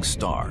dying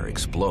star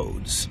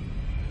explodes.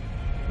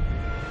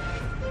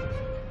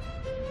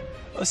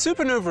 A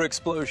supernova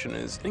explosion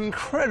is an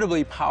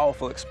incredibly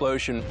powerful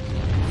explosion.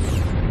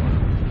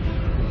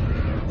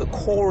 The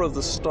core of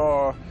the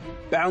star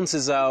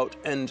bounces out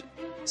and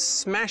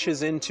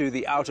smashes into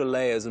the outer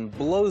layers and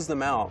blows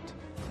them out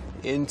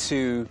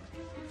into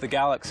the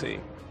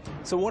galaxy.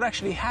 So what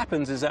actually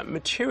happens is that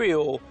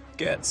material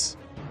gets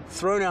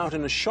thrown out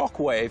in a shock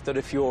wave that,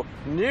 if you're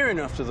near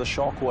enough to the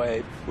shock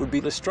wave, would be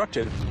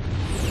destructive.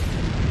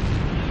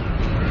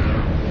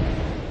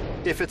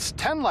 If it's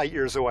 10 light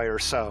years away or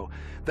so,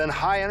 then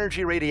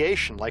high-energy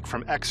radiation, like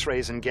from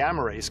X-rays and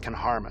gamma rays, can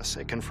harm us.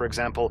 It can, for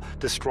example,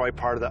 destroy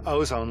part of the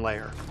ozone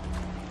layer.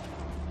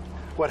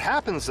 What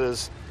happens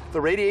is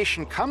the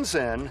radiation comes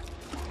in,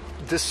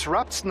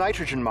 disrupts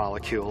nitrogen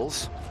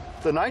molecules.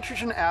 The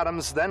nitrogen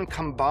atoms then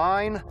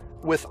combine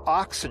with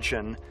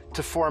oxygen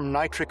to form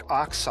nitric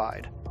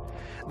oxide.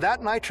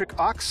 That nitric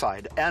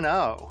oxide,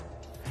 NO,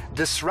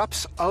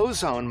 disrupts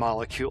ozone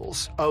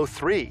molecules,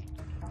 O3,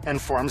 and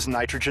forms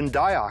nitrogen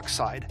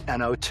dioxide,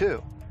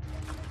 NO2.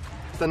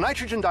 The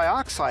nitrogen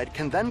dioxide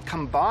can then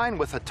combine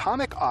with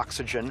atomic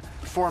oxygen,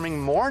 forming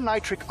more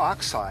nitric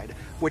oxide,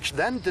 which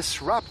then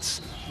disrupts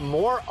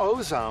more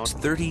ozone. It's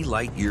 30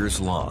 light years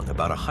long,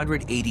 about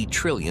 180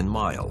 trillion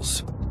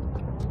miles.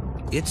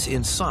 It's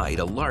inside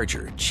a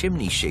larger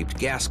chimney-shaped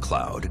gas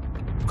cloud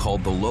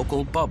called the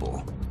local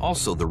bubble,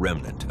 also the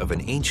remnant of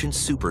an ancient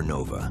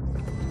supernova.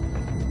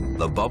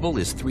 The bubble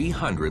is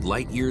 300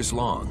 light years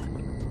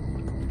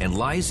long and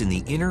lies in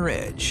the inner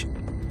edge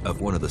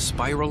of one of the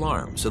spiral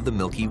arms of the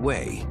Milky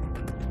Way.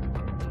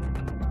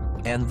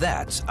 And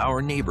that's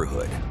our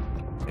neighborhood.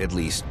 At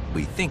least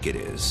we think it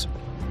is.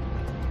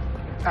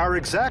 Our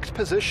exact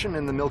position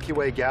in the Milky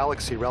Way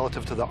Galaxy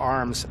relative to the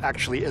arms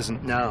actually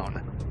isn't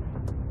known.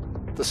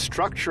 The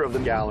structure of the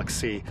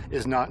galaxy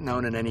is not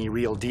known in any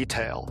real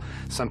detail.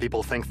 Some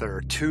people think there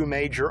are 2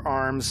 major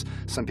arms.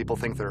 Some people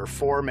think there are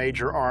 4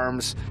 major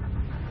arms.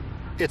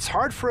 It's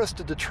hard for us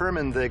to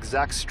determine the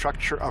exact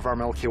structure of our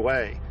Milky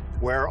Way,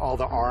 where all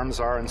the arms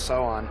are and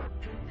so on,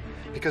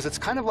 because it's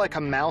kind of like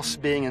a mouse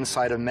being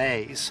inside a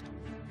maze.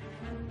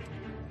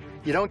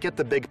 You don't get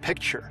the big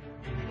picture.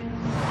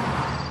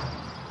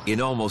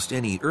 In almost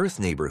any Earth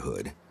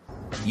neighborhood,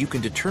 you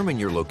can determine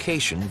your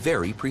location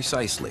very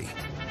precisely.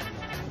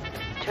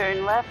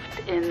 Turn left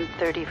in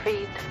 30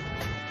 feet.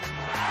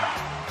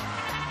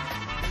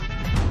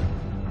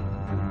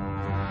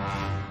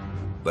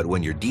 But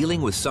when you're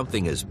dealing with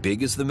something as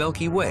big as the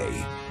Milky Way,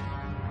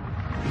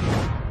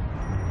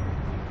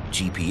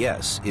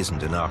 GPS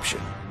isn't an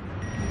option.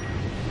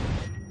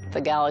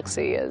 The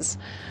galaxy is,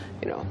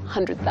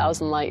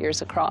 100,000 light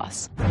years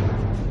across.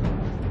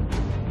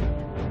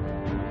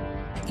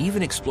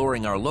 Even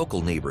exploring our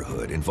local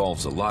neighborhood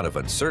involves a lot of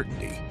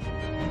uncertainty.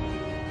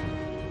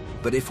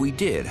 But if we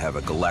did have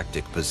a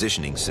galactic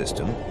positioning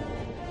system,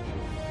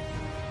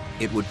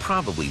 it would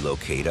probably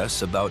locate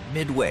us about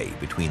midway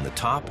between the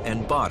top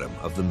and bottom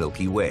of the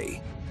Milky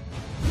Way,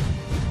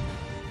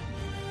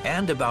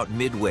 and about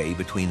midway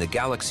between the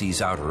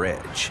galaxy's outer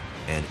edge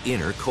and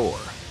inner core.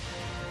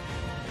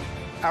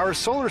 Our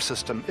solar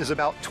system is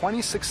about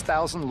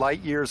 26,000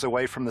 light years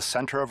away from the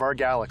center of our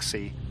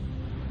galaxy.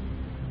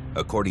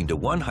 According to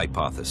one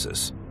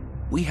hypothesis,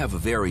 we have a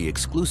very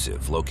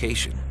exclusive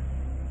location.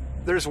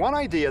 There's one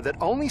idea that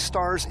only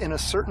stars in a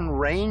certain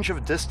range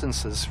of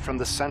distances from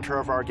the center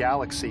of our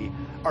galaxy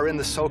are in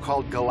the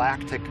so-called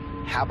galactic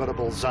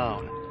habitable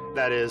zone,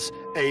 that is,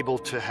 able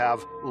to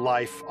have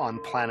life on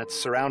planets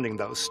surrounding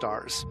those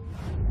stars.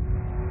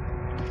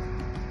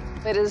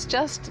 It is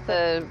just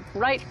the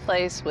right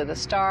place with a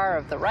star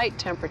of the right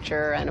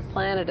temperature and a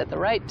planet at the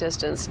right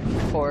distance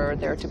for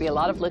there to be a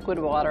lot of liquid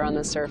water on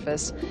the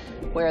surface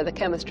where the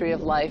chemistry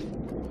of life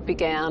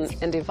began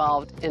and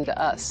evolved into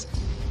us.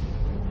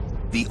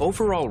 The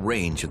overall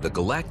range of the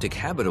galactic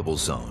habitable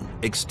zone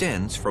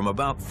extends from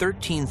about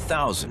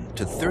 13,000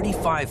 to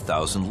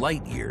 35,000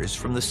 light years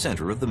from the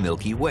center of the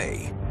Milky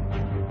Way.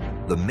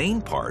 The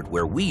main part,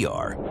 where we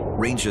are,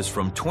 ranges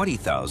from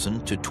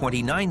 20,000 to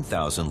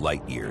 29,000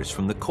 light years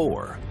from the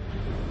core.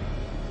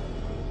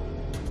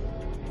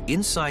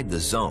 Inside the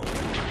zone,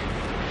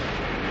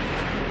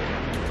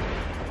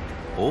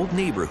 old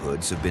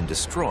neighborhoods have been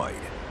destroyed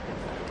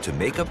to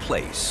make a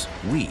place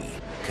we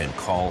can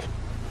call.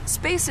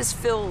 Space is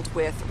filled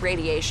with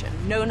radiation,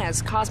 known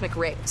as cosmic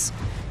rays.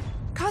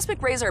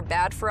 Cosmic rays are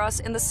bad for us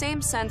in the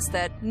same sense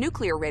that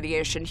nuclear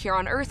radiation here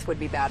on Earth would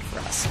be bad for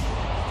us.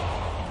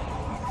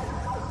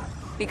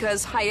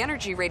 Because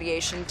high-energy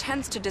radiation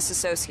tends to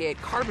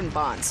disassociate carbon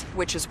bonds,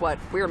 which is what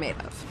we're made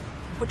of.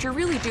 What you're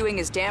really doing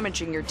is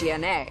damaging your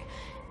DNA,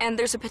 and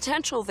there's a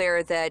potential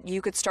there that you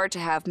could start to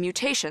have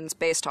mutations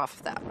based off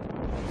of that.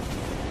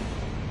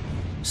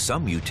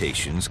 Some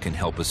mutations can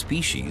help a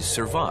species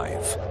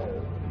survive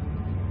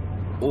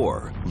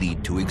or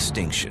lead to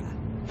extinction.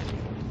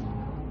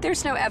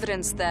 There's no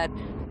evidence that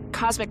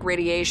cosmic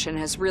radiation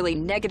has really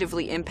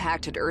negatively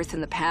impacted Earth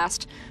in the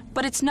past,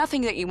 but it's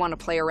nothing that you want to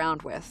play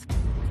around with.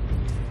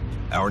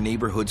 Our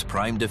neighborhood's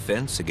prime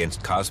defense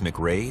against cosmic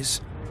rays?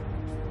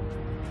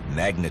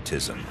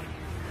 Magnetism.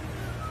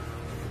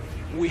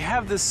 We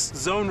have this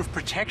zone of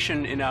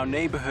protection in our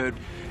neighborhood.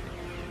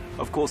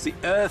 Of course, the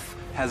Earth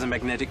has a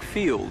magnetic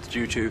field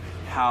due to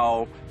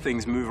how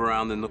things move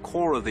around in the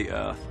core of the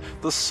Earth.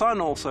 The Sun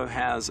also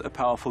has a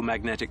powerful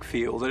magnetic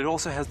field, and it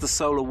also has the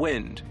solar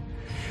wind.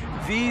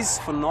 These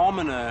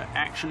phenomena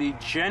actually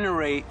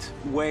generate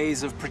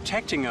ways of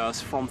protecting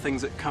us from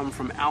things that come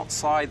from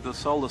outside the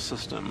solar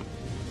system.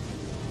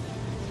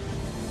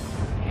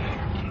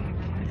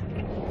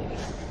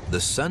 The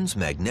Sun's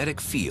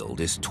magnetic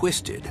field is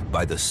twisted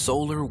by the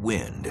solar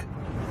wind.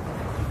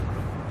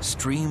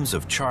 Streams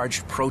of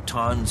charged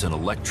protons and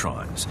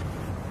electrons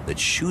that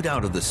shoot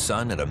out of the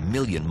Sun at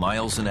 1,000,000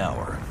 miles an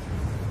hour.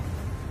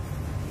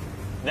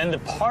 Then the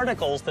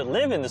particles that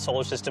live in the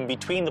solar system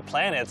between the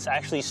planets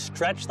actually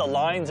stretch the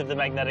lines of the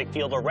magnetic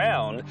field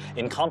around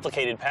in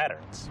complicated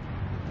patterns.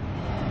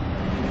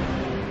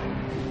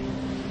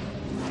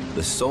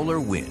 The solar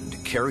wind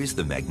carries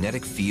the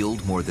magnetic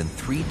field more than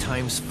 3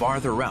 times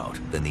farther out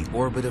than the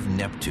orbit of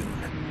Neptune.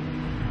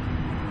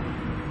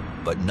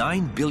 But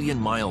 9 billion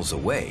miles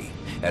away,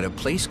 at a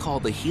place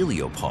called the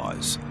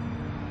heliopause,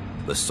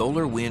 the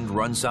solar wind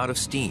runs out of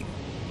steam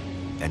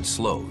and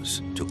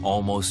slows to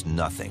almost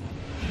nothing.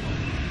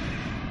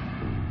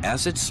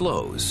 As it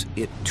slows,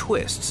 it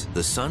twists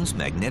the Sun's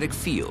magnetic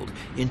field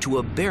into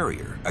a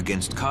barrier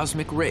against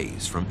cosmic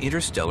rays from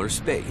interstellar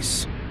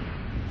space.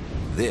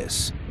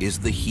 This is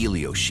the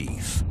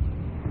heliosheath.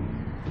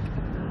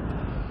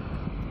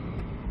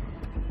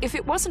 If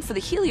it wasn't for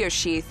the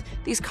heliosheath,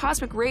 these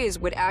cosmic rays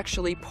would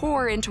actually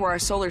pour into our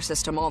solar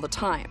system all the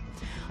time.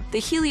 The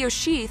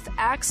heliosheath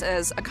acts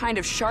as a kind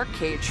of shark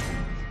cage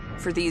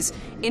for these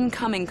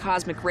incoming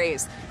cosmic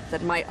rays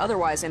that might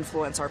otherwise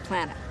influence our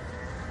planet.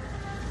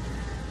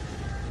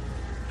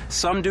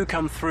 Some do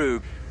come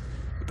through,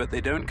 but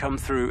they don't come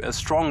through as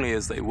strongly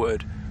as they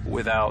would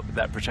without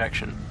that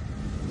protection.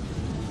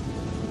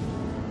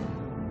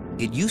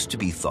 It used to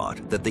be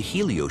thought that the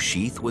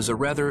heliosheath was a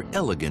rather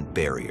elegant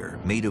barrier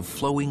made of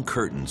flowing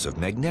curtains of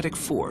magnetic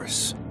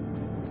force.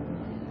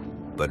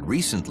 But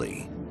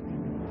recently,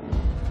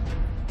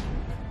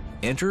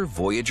 enter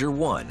Voyager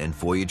 1 and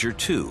Voyager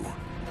 2,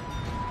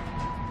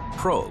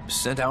 probes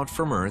sent out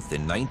from Earth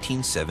in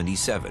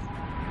 1977.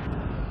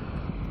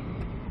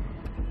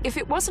 If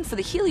it wasn't for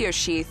the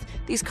heliosheath,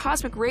 these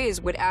cosmic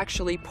rays would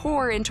actually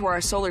pour into our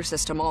solar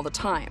system all the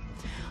time.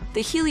 The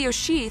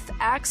heliosheath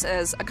acts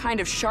as a kind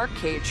of shark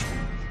cage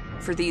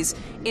for these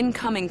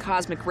incoming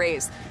cosmic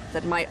rays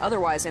that might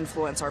otherwise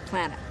influence our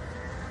planet.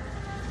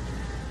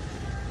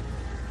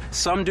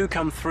 Some do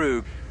come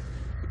through,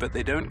 but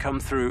they don't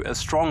come through as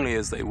strongly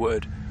as they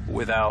would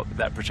without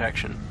that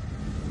protection.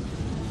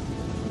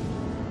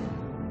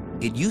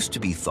 It used to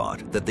be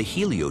thought that the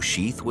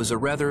heliosheath was a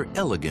rather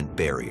elegant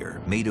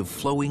barrier made of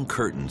flowing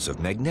curtains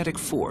of magnetic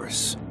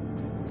force.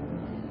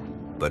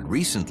 But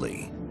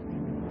recently,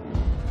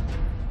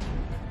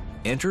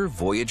 enter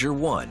Voyager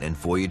 1 and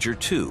Voyager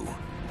 2,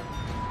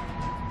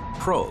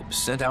 probes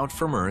sent out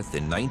from Earth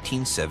in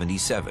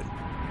 1977.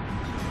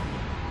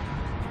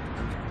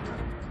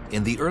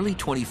 In the early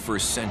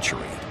 21st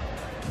century,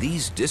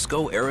 these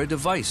disco-era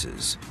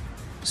devices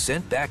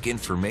sent back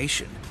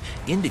information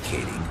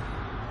indicating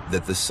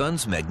that the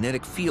Sun's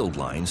magnetic field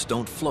lines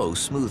don't flow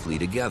smoothly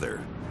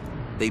together.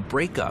 They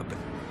break up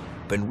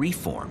and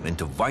reform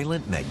into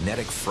violent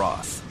magnetic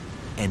froth,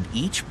 and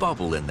each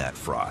bubble in that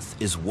froth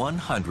is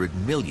 100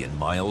 million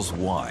miles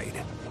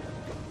wide.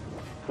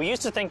 We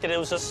used to think that it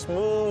was a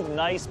smooth,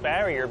 nice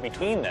barrier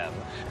between them,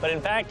 but in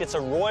fact it's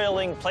a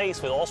roiling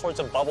place with all sorts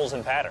of bubbles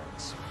and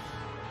patterns.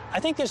 I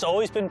think there's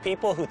always been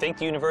people who think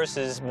the universe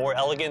is more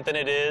elegant than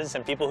it is,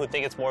 and people who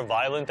think it's more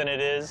violent than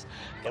it is,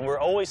 and we're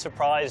always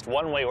surprised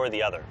one way or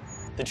the other.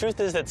 The truth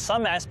is that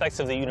some aspects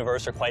of the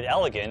universe are quite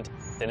elegant,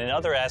 and in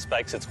other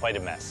aspects it's quite a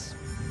mess.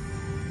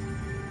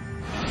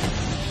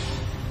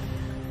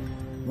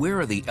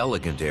 Where are the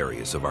elegant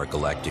areas of our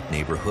galactic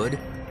neighborhood,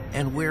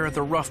 and where are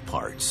the rough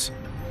parts?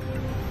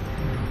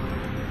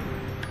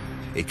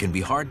 it can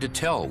be hard to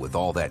tell with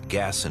all that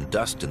gas and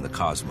dust in the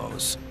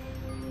cosmos.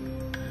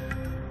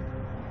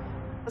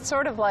 It's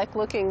sort of like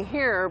looking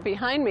here.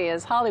 Behind me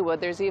is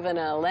Hollywood. There's even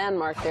a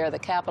landmark there, the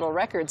Capitol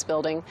Records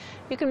building.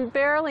 You can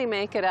barely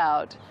make it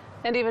out.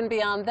 And even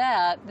beyond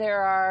that,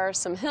 there are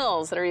some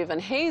hills that are even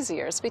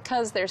hazier. It's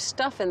because there's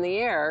stuff in the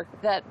air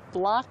that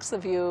blocks the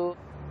view.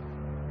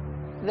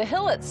 The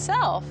hill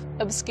itself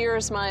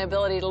obscures my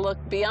ability to look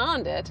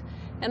beyond it.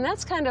 And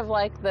that's kind of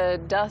like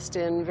the dust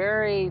in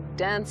very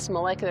dense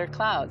molecular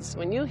clouds.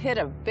 When you hit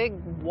a big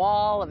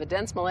wall of a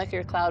dense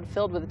molecular cloud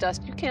filled with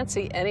dust, you can't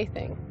see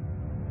anything.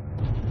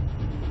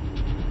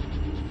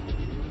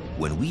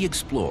 When we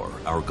explore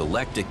our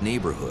galactic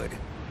neighborhood,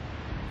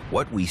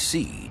 what we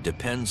see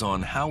depends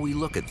on how we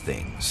look at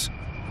things.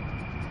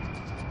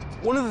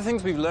 One of the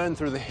things we've learned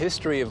through the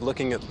history of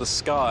looking at the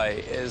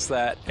sky is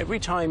that every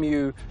time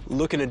you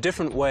look in a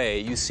different way,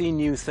 you see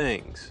new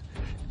things.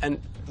 And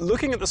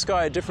looking at the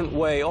sky a different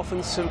way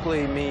often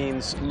simply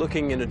means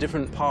looking in a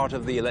different part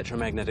of the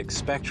electromagnetic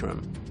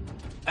spectrum.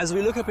 As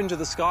we look up into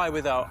the sky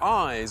with our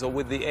eyes or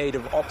with the aid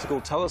of optical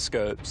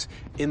telescopes,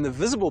 in the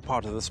visible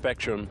part of the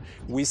spectrum,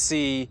 we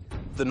see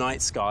the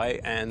night sky,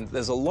 and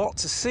there's a lot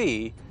to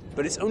see,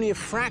 but it's only a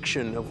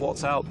fraction of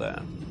what's out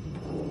there.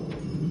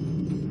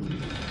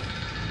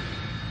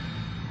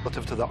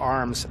 Relative to the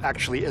arms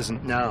actually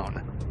isn't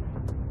known.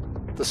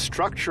 The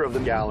structure of the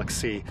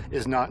galaxy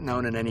is not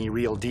known in any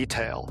real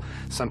detail.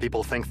 Some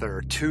people think there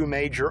are 2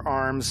 major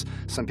arms,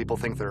 some people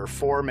think there are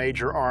 4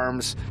 major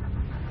arms.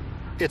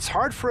 It's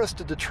hard for us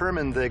to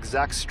determine the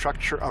exact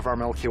structure of our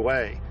Milky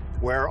Way,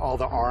 where all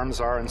the arms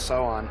are and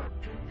so on,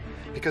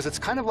 because it's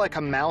kind of like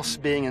a mouse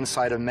being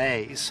inside a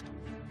maze.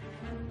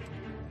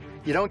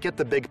 You don't get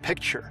the big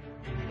picture.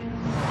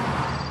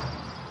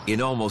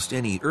 In almost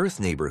any Earth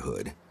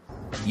neighborhood,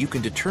 you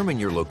can determine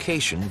your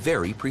location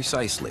very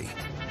precisely.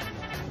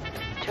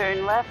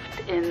 Turn left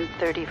in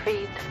 30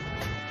 feet.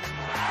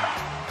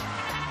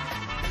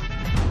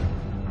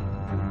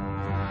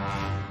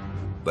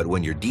 But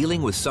when you're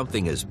dealing with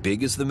something as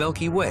big as the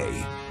Milky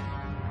Way,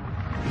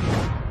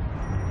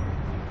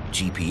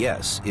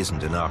 GPS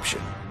isn't an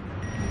option.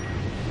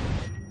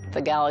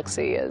 The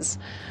galaxy is,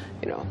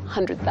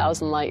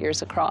 100,000 light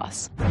years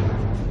across.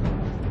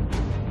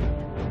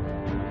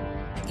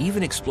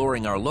 Even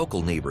exploring our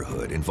local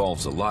neighborhood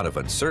involves a lot of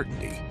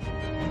uncertainty.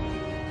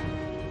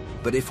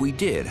 But if we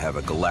did have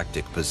a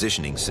galactic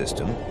positioning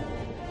system,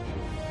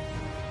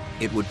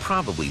 it would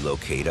probably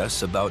locate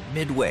us about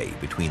midway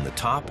between the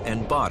top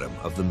and bottom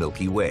of the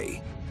Milky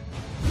Way,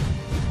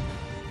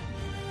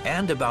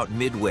 and about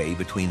midway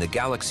between the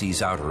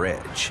galaxy's outer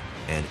edge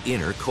and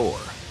inner core.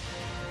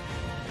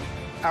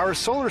 Our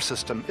solar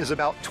system is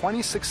about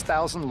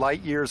 26,000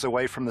 light years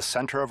away from the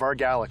center of our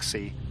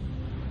galaxy.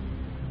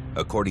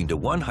 According to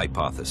one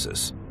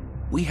hypothesis,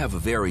 we have a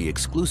very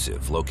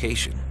exclusive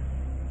location.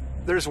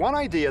 There's one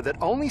idea that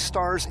only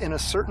stars in a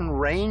certain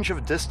range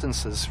of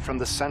distances from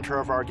the center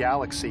of our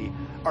galaxy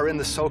are in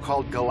the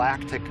so-called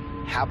galactic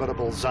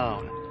habitable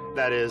zone,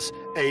 that is,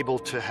 able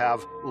to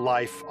have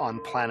life on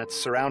planets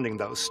surrounding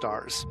those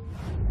stars.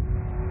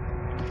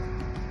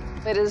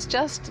 It is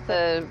just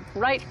the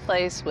right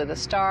place with a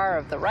star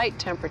of the right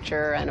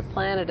temperature and a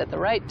planet at the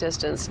right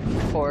distance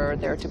for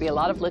there to be a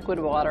lot of liquid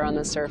water on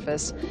the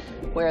surface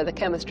where the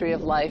chemistry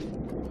of life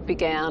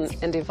began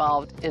and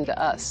evolved into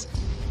us.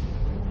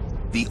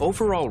 The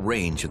overall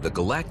range of the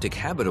galactic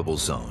habitable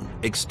zone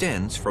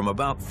extends from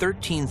about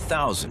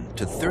 13,000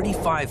 to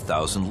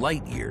 35,000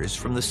 light years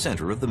from the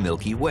center of the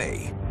Milky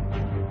Way.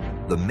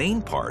 The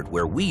main part,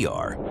 where we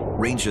are,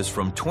 ranges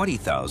from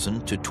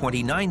 20,000 to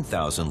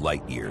 29,000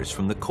 light years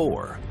from the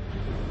core.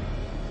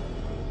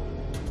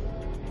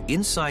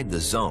 Inside the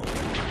zone,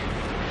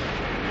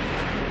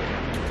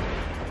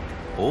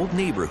 old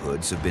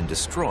neighborhoods have been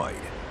destroyed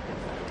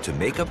to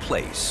make a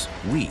place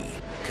we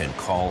can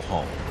call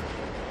home.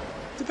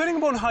 Depending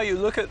upon how you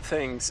look at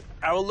things,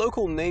 our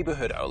local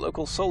neighborhood, our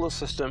local solar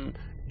system,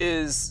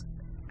 is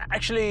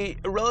actually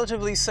a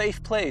relatively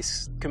safe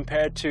place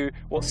compared to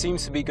what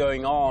seems to be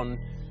going on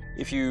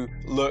if you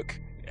look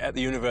at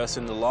the universe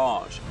in the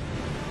large.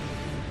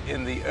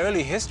 In the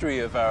early history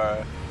of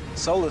our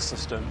solar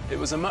system, it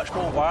was a much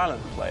more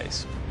violent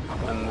place,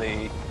 and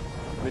the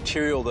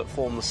material that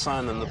formed the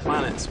sun and the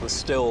planets was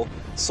still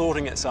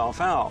sorting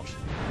itself out.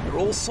 There were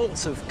all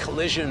sorts of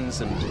collisions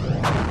and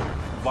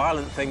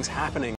violent things happening.